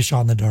we should take a shot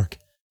in the dark.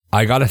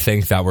 I got to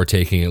think that we're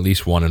taking at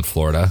least one in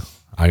Florida.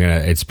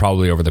 It's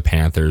probably over the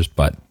Panthers,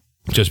 but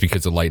just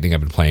because the Lightning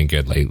have been playing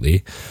good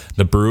lately.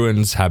 The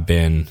Bruins have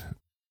been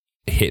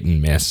hit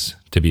and miss,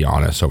 to be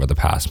honest, over the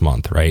past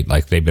month, right?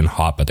 Like, they've been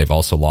hot, but they've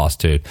also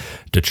lost to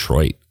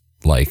Detroit,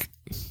 like,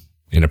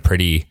 in a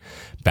pretty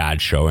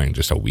bad showing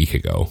just a week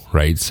ago,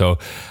 right? So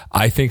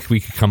I think we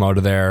could come out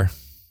of there,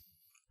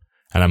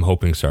 and I'm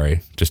hoping,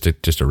 just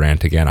to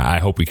rant again, I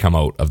hope we come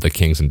out of the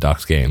Kings and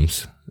Ducks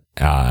games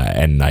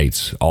and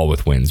nights all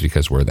with wins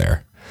because we're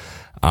there.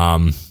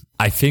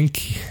 I think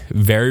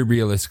very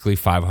realistically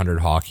 500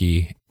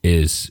 hockey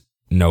is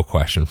no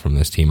question from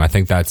this team. I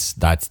think that's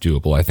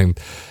doable. I think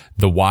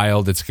the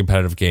Wild, it's a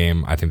competitive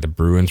game. I think the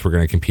Bruins we're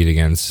going to compete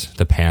against,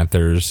 the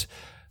Panthers,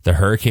 the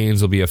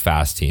Hurricanes will be a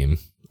fast team.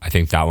 I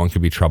think that one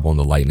could be trouble in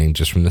the Lightning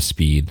just from the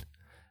speed.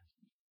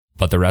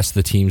 But the rest of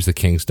the teams, the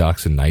Kings,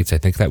 Ducks, and Knights, I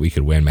think that we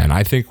could win, man.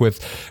 I think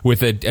with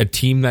a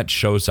team that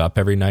shows up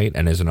every night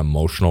and is an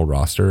emotional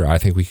roster, I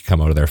think we could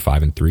come out of there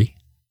 5-3.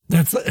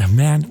 That's,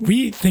 man,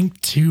 we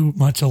think too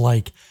much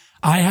alike.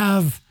 I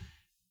have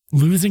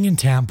losing in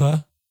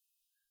Tampa,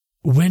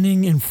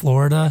 winning in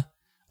Florida,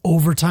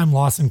 overtime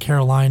loss in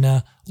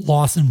Carolina,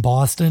 loss in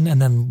Boston,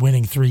 and then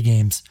winning 3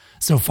 games.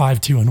 So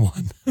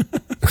 5-2-1.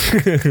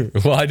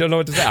 Well, I don't know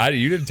what to say.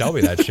 You didn't tell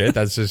me that shit.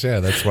 That's just,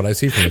 that's what I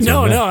see from the team.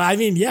 No. I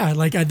mean,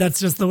 that's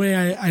just the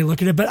way I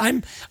look at it. But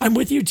I'm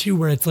with you too,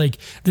 where it's like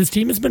this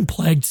team has been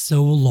plagued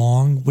so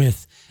long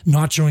with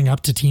not showing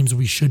up to teams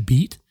we should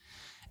beat.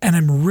 And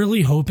I'm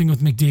really hoping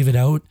with McDavid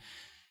out,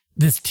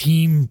 this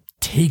team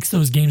takes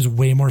those games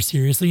way more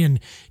seriously and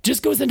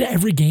just goes into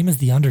every game as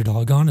the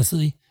underdog,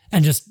 honestly,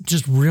 and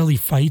just really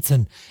fights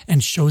and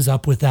shows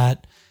up with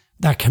that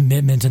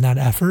commitment and that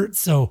effort.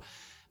 So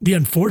the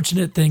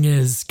unfortunate thing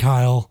is,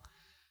 Kyle,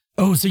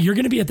 so you're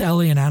going to be at the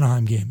LA and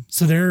Anaheim game.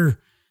 So they're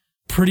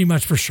pretty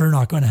much for sure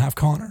not going to have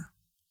Connor.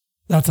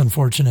 That's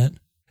unfortunate.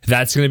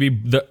 That's going to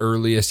be the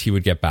earliest he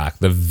would get back.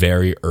 The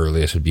very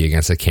earliest would be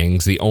against the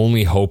Kings. The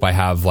only hope I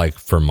have, like,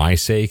 for my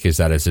sake, is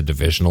that it's a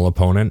divisional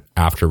opponent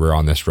after we're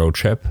on this road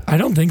trip. I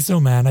don't think so,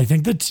 man. I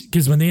think that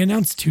because when they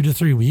announced 2 to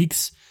 3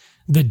 weeks,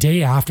 the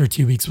day after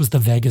 2 weeks was the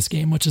Vegas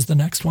game, which is the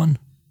next one.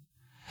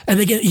 And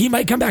again, he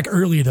might come back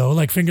early though.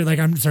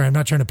 I'm sorry, I'm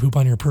not trying to poop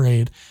on your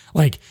parade.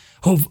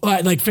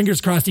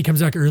 Fingers crossed he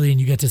comes back early and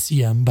you get to see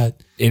him.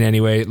 But in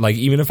any way, like,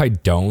 even if I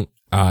don't,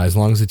 as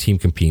long as the team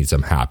competes,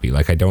 I'm happy.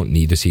 Like, I don't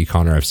need to see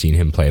Connor. I've seen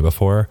him play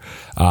before.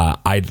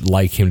 I'd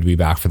like him to be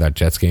back for that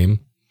Jets game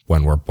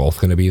when we're both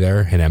going to be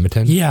there in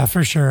Edmonton. Yeah,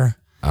 for sure.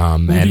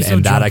 And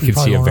that I could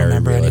see a very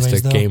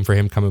realistic game for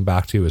him coming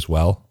back to as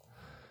well.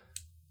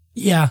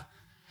 Yeah.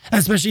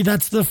 Especially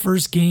that's the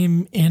first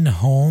game in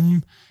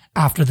home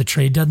after the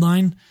trade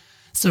deadline.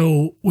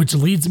 So, which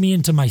leads me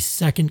into my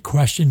second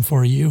question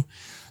for you.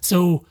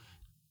 So,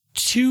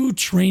 2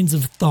 trains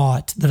of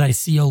thought that I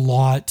see a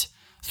lot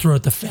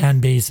throughout the fan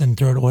base and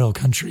throughout oil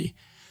country.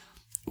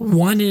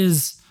 One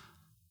is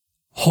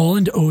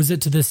Holland owes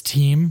it to this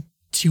team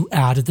to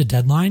add at the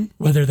deadline,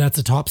 whether that's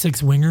a top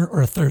 6 winger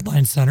or a third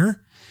line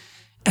center.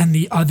 And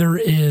the other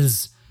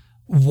is,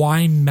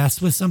 why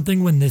mess with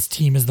something when this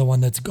team is the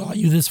one that's got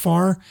you this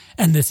far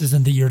and this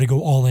isn't the year to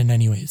go all in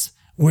anyways?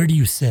 Where do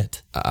you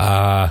sit?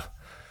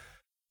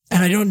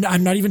 And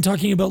I'm not even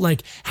talking about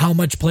like how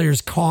much players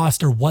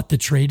cost or what the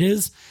trade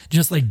is.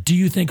 Just like, do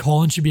you think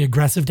Holland should be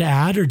aggressive to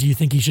add, or do you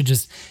think he should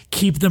just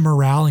keep the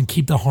morale and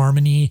keep the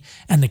harmony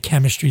and the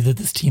chemistry that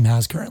this team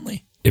has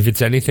currently? If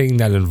it's anything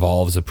that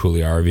involves a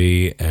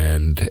Puljujärvi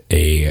and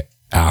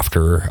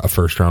after a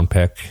first round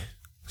pick,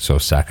 so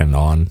second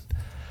on,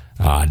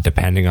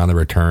 depending on the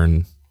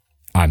return,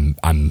 I'm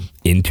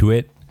into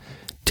it.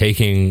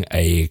 Taking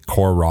a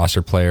core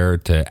roster player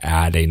to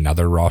add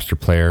another roster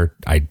player,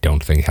 I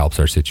don't think helps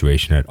our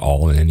situation at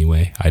all in any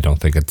way. I don't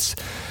think it's,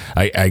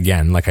 I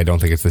don't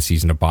think it's the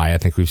season to buy. I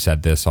think we've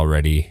said this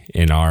already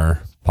in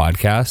our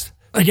podcast.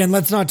 Again,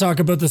 let's not talk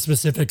about the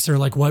specifics or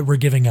like what we're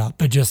giving up,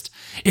 but just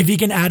if he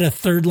can add a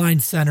third line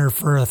center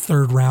for a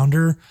third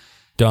rounder,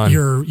 done.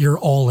 You're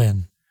all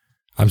in.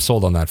 I'm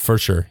sold on that for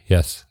sure.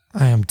 Yes.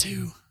 I am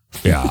too.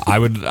 Yeah,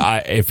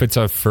 if it's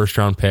a first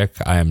round pick,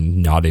 I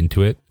am not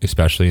into it,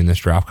 especially in this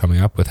draft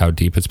coming up with how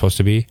deep it's supposed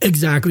to be.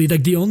 Exactly.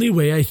 Like the only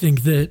way I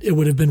think that it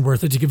would have been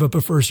worth it to give up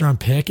a first round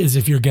pick is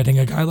if you're getting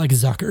a guy like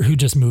Zucker who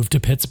just moved to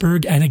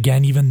Pittsburgh. And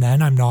again, even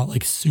then, I'm not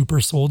like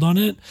super sold on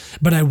it,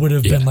 but I would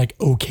have been like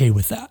okay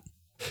with that.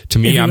 To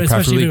me,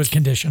 especially if it was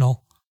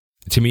conditional.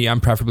 To me,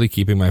 I'm preferably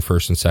keeping my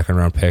first and second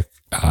round pick,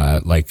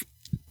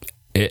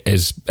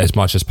 as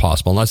much as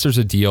possible, unless there's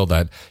a deal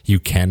that you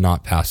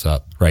cannot pass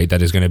up, right?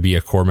 That is going to be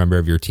a core member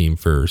of your team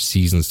for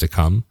seasons to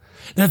come.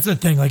 That's the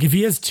thing. Like if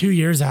he has 2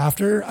 years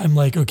after, I'm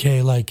like,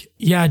 okay, like,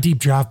 yeah, deep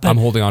draft. But I'm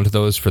holding on to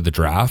those for the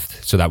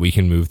draft so that we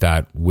can move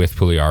that with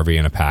Puljujarvi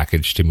in a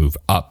package to move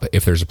up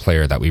if there's a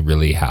player that we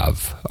really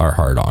have our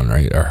heart on,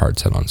 right? Our heart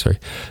set on, sorry.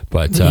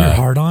 But you're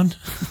hard on?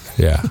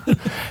 Yeah.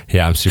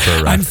 Yeah, I'm super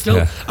erect.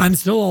 I'm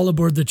still all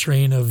aboard the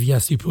train of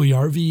Jesse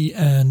Puljujarvi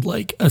and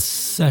like a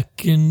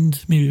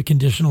second, maybe a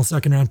conditional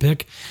second round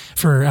pick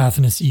for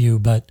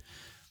Athanasiou, but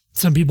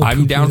some people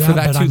I'm down for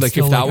that too. Like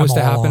if that was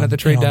to happen at the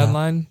trade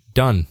deadline,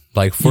 done.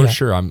 Like for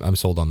sure, I'm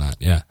sold on that.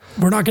 Yeah.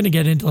 We're not going to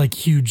get into like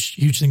huge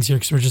things here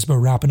because we're just about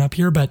wrapping up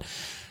here. But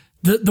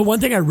the one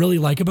thing I really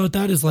like about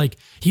that is like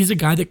he's a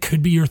guy that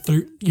could be your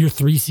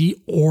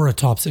 3C or a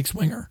top 6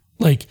 winger.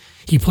 Like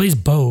he plays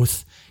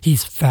both.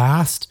 He's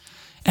fast,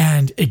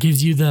 and it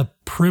gives you the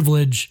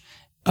privilege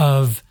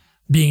of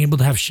being able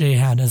to have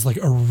Sheahan as like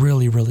a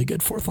really, really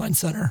good fourth line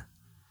center.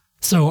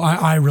 So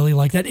I really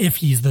like that if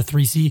he's the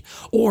 3C,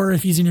 or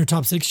if he's in your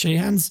top 6,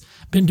 Sheahan's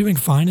been doing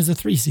fine as a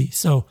 3C.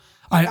 So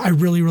I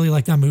really, really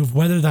like that move.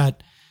 Whether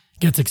that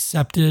gets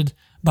accepted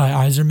by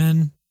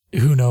Yzerman,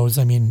 who knows?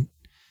 I mean,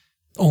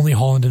 only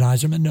Holland and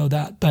Yzerman know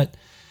that. But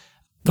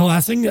the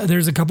last thing,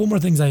 there's a couple more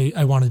things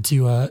I wanted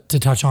to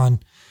touch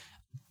on,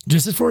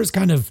 just as far as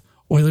kind of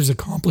Oilers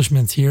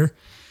accomplishments here.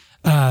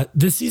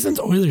 This season's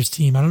Oilers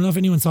team, I don't know if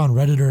anyone saw on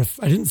Reddit or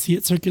if I didn't see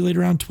it circulate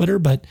around Twitter,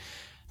 but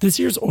this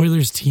year's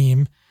Oilers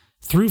team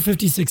through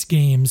 56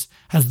 games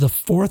has the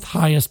 4th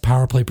highest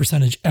power play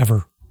percentage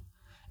ever.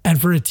 And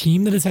for a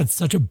team that has had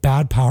such a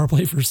bad power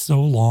play for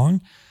so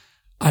long,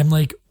 I'm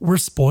like, we're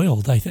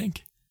spoiled, I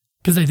think.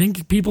 Because I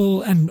think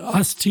people, and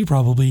us too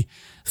probably,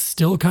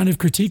 still kind of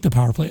critique the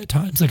power play at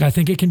times. Like, I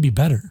think it can be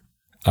better.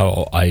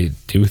 Oh, I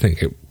do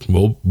think it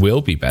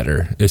will be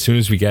better as soon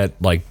as we get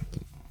like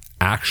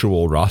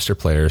actual roster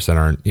players that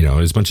aren't,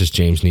 as much as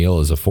James Neal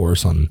is a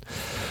force on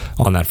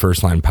that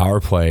first line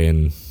power play,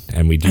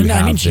 and we do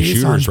have the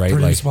shooters, right?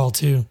 Like, well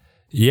too.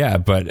 Yeah,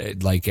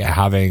 but like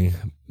having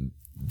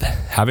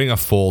a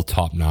full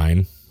top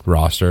 9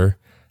 roster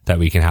that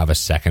we can have a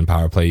second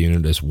power play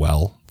unit as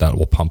well that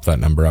will pump that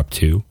number up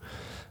too.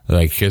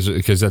 Like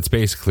because that's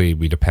basically,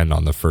 we depend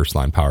on the first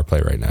line power play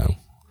right now.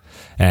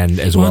 And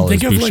as well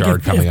as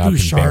Bouchard coming up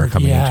and Bear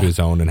coming into his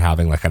own and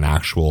having like an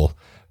actual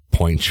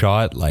point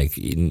shot, like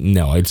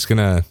no, it's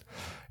gonna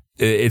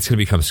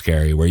become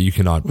scary where you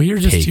cannot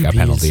take a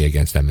penalty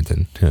against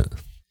Edmonton.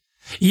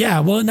 Yeah,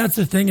 well, and that's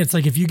the thing. It's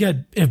like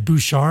if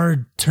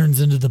Bouchard turns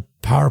into the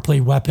power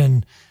play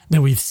weapon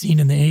that we've seen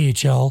in the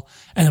AHL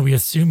and that we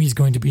assume he's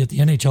going to be at the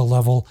NHL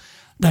level,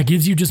 that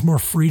gives you just more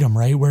freedom,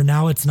 right? Where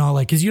now it's not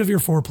like, because you have your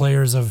 4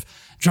 players of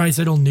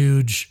Draisaitl,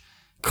 Nuge,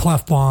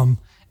 Klefbom,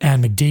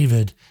 and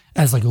McDavid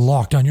as like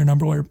locked on your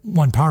number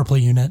 1 power play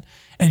unit.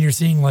 And you're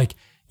seeing like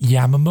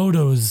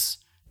Yamamoto's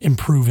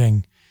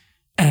improving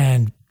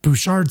and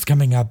Bouchard's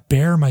coming up.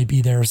 Bear might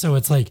be there. So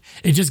it's like,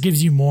 it just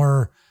gives you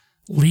more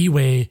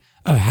leeway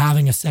of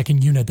having a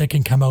second unit that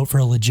can come out for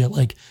a legit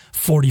like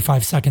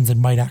 45 seconds and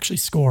might actually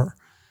score.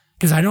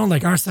 Because I don't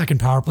like our second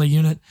power play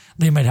unit,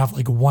 they might have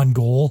like 1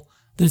 goal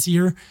this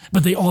year,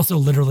 but they also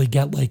literally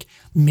get like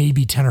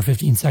maybe 10 or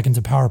 15 seconds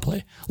of power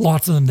play.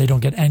 Lots of them, they don't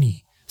get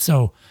any.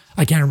 So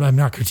I'm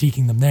not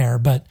critiquing them there.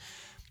 But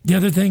the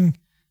other thing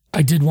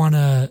I did want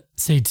to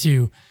say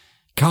too,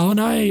 Kyle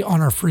and I on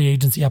our free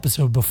agency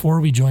episode before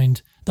we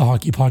joined the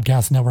Hockey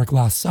Podcast Network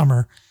last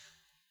summer,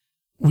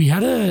 we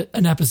had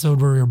an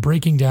episode where we were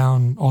breaking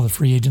down all the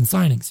free agent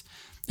signings,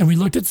 and we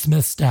looked at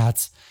Smith's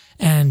stats,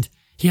 and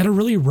he had a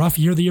really rough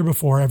year the year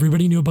before.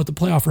 Everybody knew about the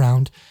playoff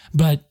round,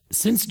 but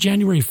since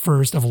January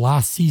 1st of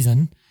last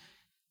season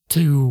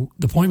to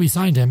the point we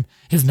signed him,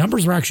 his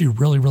numbers were actually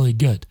really, really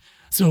good.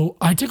 So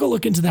I took a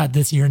look into that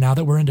this year now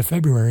that we're into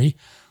February.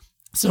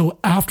 So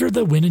after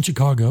the win in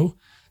Chicago,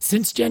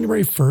 since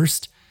January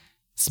 1st,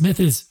 Smith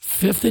is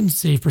 5th in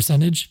save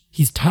percentage.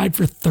 He's tied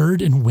for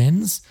 3rd in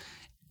wins,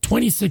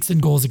 26th in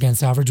goals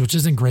against average, which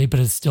isn't great, but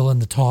it's still in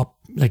the top,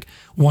 like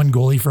 1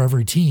 goalie for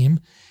every team.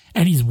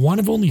 And he's one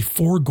of only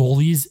 4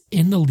 goalies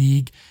in the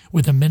league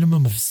with a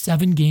minimum of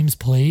 7 games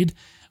played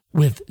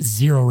with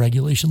 0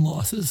 regulation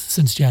losses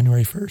since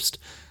January 1st.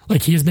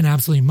 Like, he has been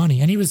absolutely money.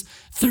 And he was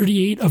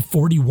 38 of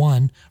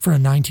 41 for a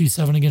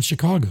 9.27 against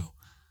Chicago.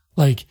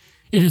 Like,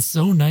 it is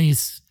so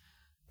nice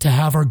to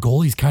have our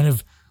goalies kind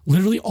of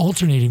literally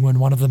alternating when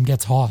one of them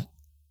gets hot.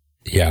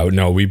 Yeah,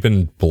 no, we've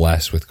been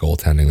blessed with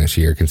goaltending this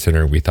year,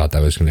 considering we thought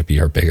that was going to be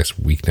our biggest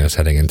weakness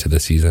heading into the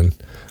season.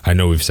 I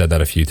know we've said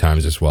that a few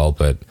times as well,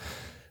 but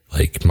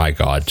like, my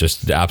God,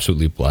 just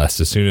absolutely blessed.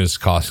 As soon as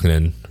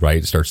Koskinen,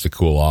 right, starts to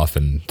cool off,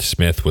 and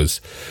Smith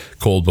was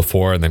cold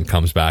before and then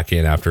comes back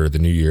in after the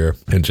new year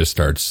and just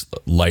starts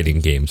lighting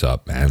games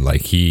up. And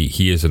like,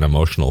 he is an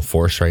emotional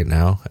force right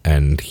now,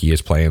 and he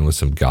is playing with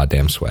some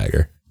goddamn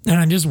swagger. And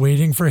I'm just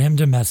waiting for him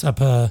to mess up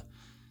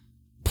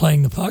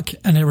playing the puck,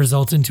 and it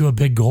results into a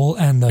big goal,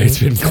 and it's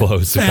been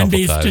close. Fan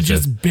base to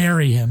just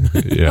bury him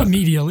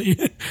immediately.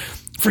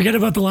 Forget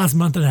about the last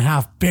month and a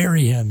half.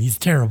 Bury him. He's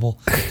terrible.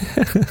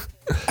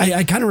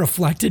 I kind of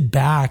reflected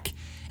back,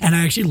 and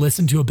I actually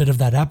listened to a bit of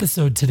that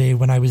episode today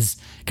when I was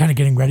kind of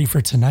getting ready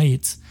for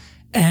tonight's,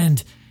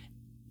 and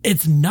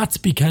it's nuts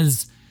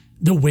because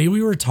the way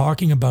we were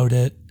talking about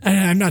it, and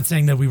I'm not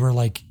saying that we were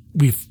like,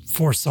 we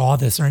foresaw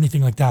this or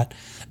anything like that,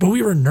 but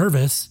we were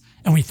nervous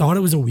and we thought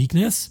it was a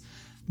weakness.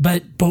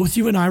 But both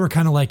you and I were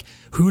kind of like,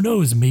 who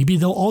knows, maybe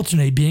they'll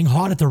alternate being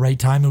hot at the right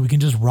time and we can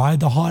just ride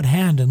the hot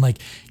hand and like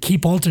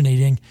keep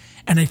alternating.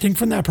 And I think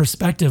from that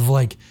perspective,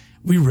 like,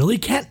 we really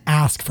can't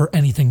ask for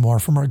anything more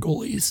from our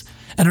goalies.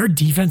 And our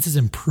defense is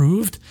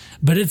improved,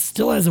 but it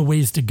still has a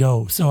ways to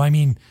go. So, I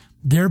mean,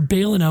 they're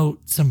bailing out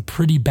some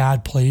pretty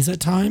bad plays at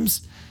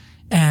times.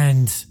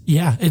 And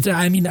yeah,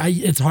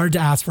 it's hard to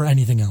ask for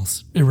anything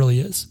else. It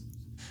really is.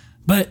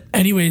 But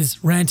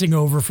anyways, ranting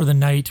over for the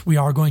night. We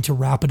are going to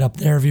wrap it up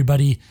there,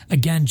 everybody.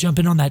 Again, jump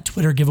in on that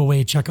Twitter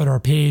giveaway. Check out our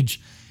page.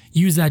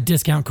 Use that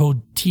discount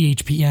code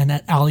THPN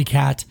at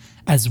Alleycat,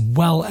 as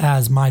well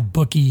as my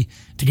bookie,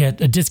 to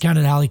get a discount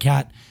at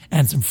Alleycat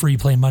and some free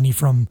play money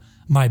from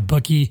my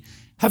bookie.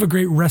 Have a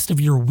great rest of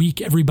your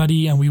week,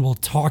 everybody, and we will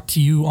talk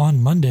to you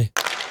on Monday.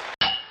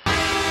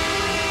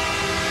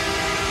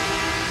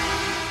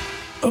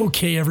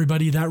 Okay,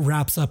 everybody, that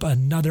wraps up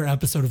another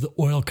episode of the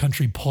Oil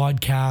Country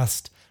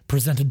Podcast,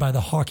 presented by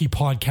the Hockey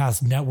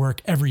Podcast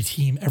Network, every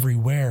team,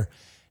 everywhere.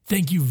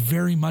 Thank you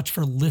very much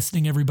for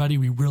listening, everybody.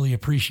 We really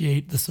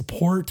appreciate the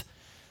support.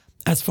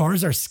 As far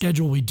as our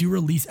schedule, we do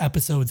release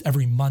episodes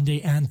every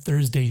Monday and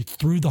Thursday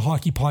through the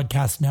Hockey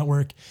Podcast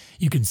Network.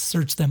 You can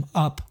search them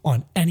up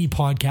on any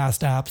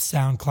podcast app,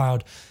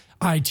 SoundCloud,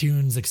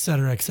 iTunes,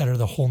 etc.,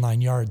 the whole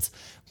 9 yards.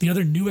 The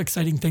other new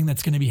exciting thing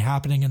that's going to be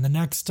happening in the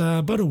next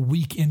about a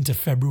week into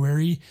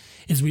February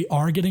is we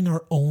are getting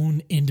our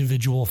own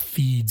individual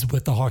feeds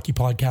with the Hockey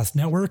Podcast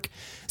Network.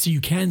 So you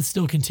can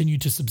still continue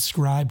to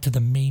subscribe to the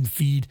main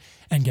feed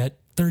and get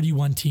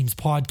 31 Teams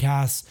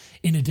podcasts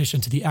in addition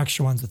to the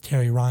extra ones with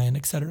Terry Ryan,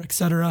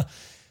 etc.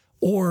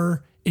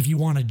 Or if you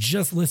want to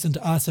just listen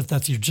to us, if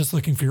you're just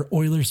looking for your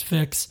Oilers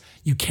fix,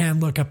 you can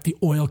look up the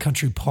Oil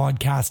Country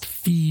Podcast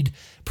feed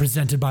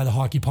presented by the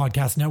Hockey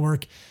Podcast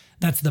Network.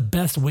 That's the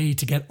best way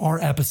to get our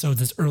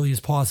episodes as early as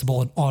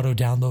possible and auto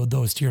download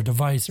those to your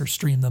device or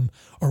stream them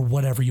or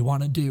whatever you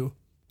want to do.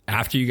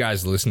 After you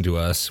guys listen to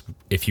us,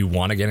 if you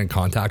want to get in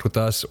contact with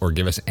us or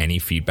give us any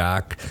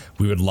feedback,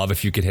 we would love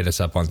if you could hit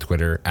us up on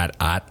Twitter at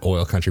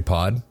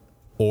OilCountryPod,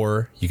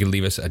 or you can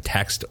leave us a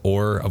text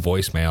or a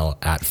voicemail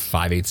at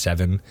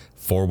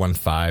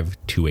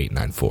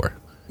 587-415-2894.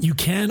 You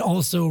can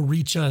also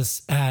reach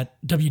us at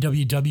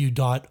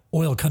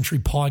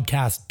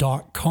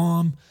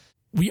www.oilcountrypodcast.com.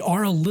 We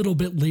are a little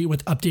bit late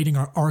with updating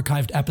our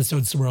archived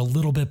episodes, so we're a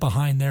little bit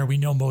behind there. We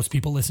know most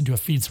people listen to a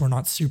feed, so we're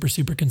not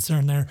super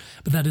concerned there,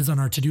 but that is on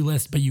our to-do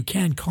list. But you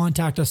can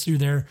contact us through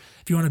there.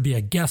 If you want to be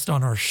a guest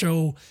on our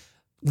show,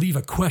 leave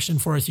a question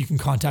for us, you can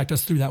contact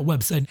us through that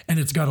website, and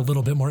it's got a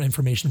little bit more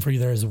information for you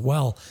there as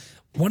well.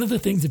 One of the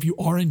things, if you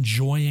are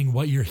enjoying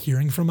what you're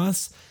hearing from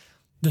us,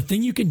 the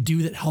thing you can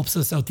do that helps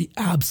us out the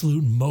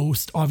absolute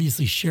most,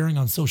 obviously sharing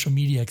on social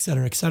media,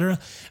 etc.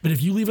 But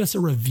if you leave us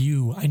a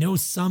review, I know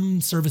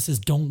some services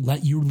don't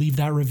let you leave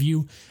that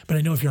review, but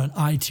I know if you're on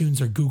iTunes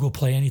or Google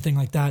Play, anything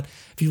like that,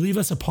 if you leave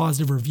us a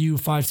positive review,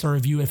 5-star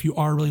review, if you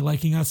are really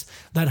liking us,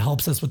 that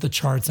helps us with the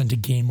charts and to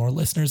gain more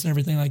listeners and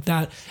everything like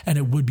that. And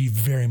it would be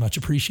very much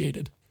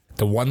appreciated.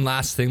 The one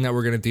last thing that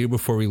we're going to do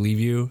before we leave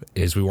you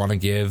is we want to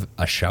give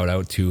a shout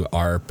out to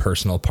our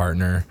personal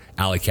partner,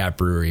 Alleycat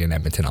Brewery in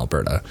Edmonton,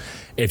 Alberta.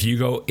 If you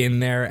go in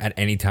there at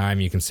any time,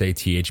 you can say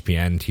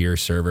THPN to your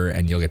server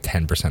and you'll get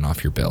 10%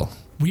 off your bill.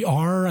 We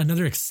are,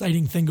 another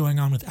exciting thing going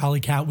on with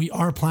Alleycat, we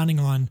are planning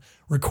on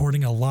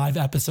recording a live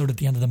episode at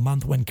the end of the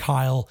month when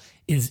Kyle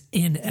is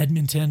in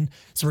Edmonton.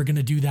 So we're going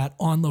to do that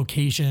on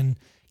location.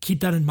 Keep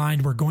that in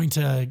mind. We'll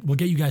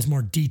get you guys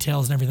more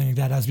details and everything like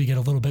that as we get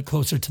a little bit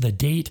closer to the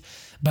date.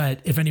 But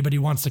if anybody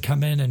wants to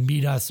come in and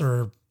meet us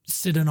or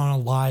sit in on a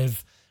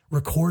live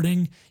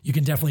recording, you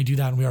can definitely do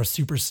that. And we are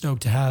super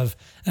stoked to have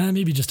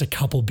maybe just a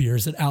couple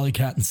beers at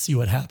Alleycat and see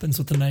what happens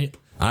with the night.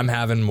 I'm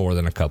having more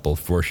than a couple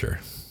for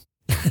sure.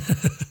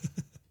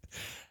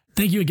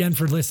 Thank you again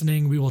for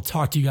listening. We will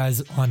talk to you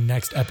guys on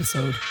next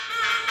episode.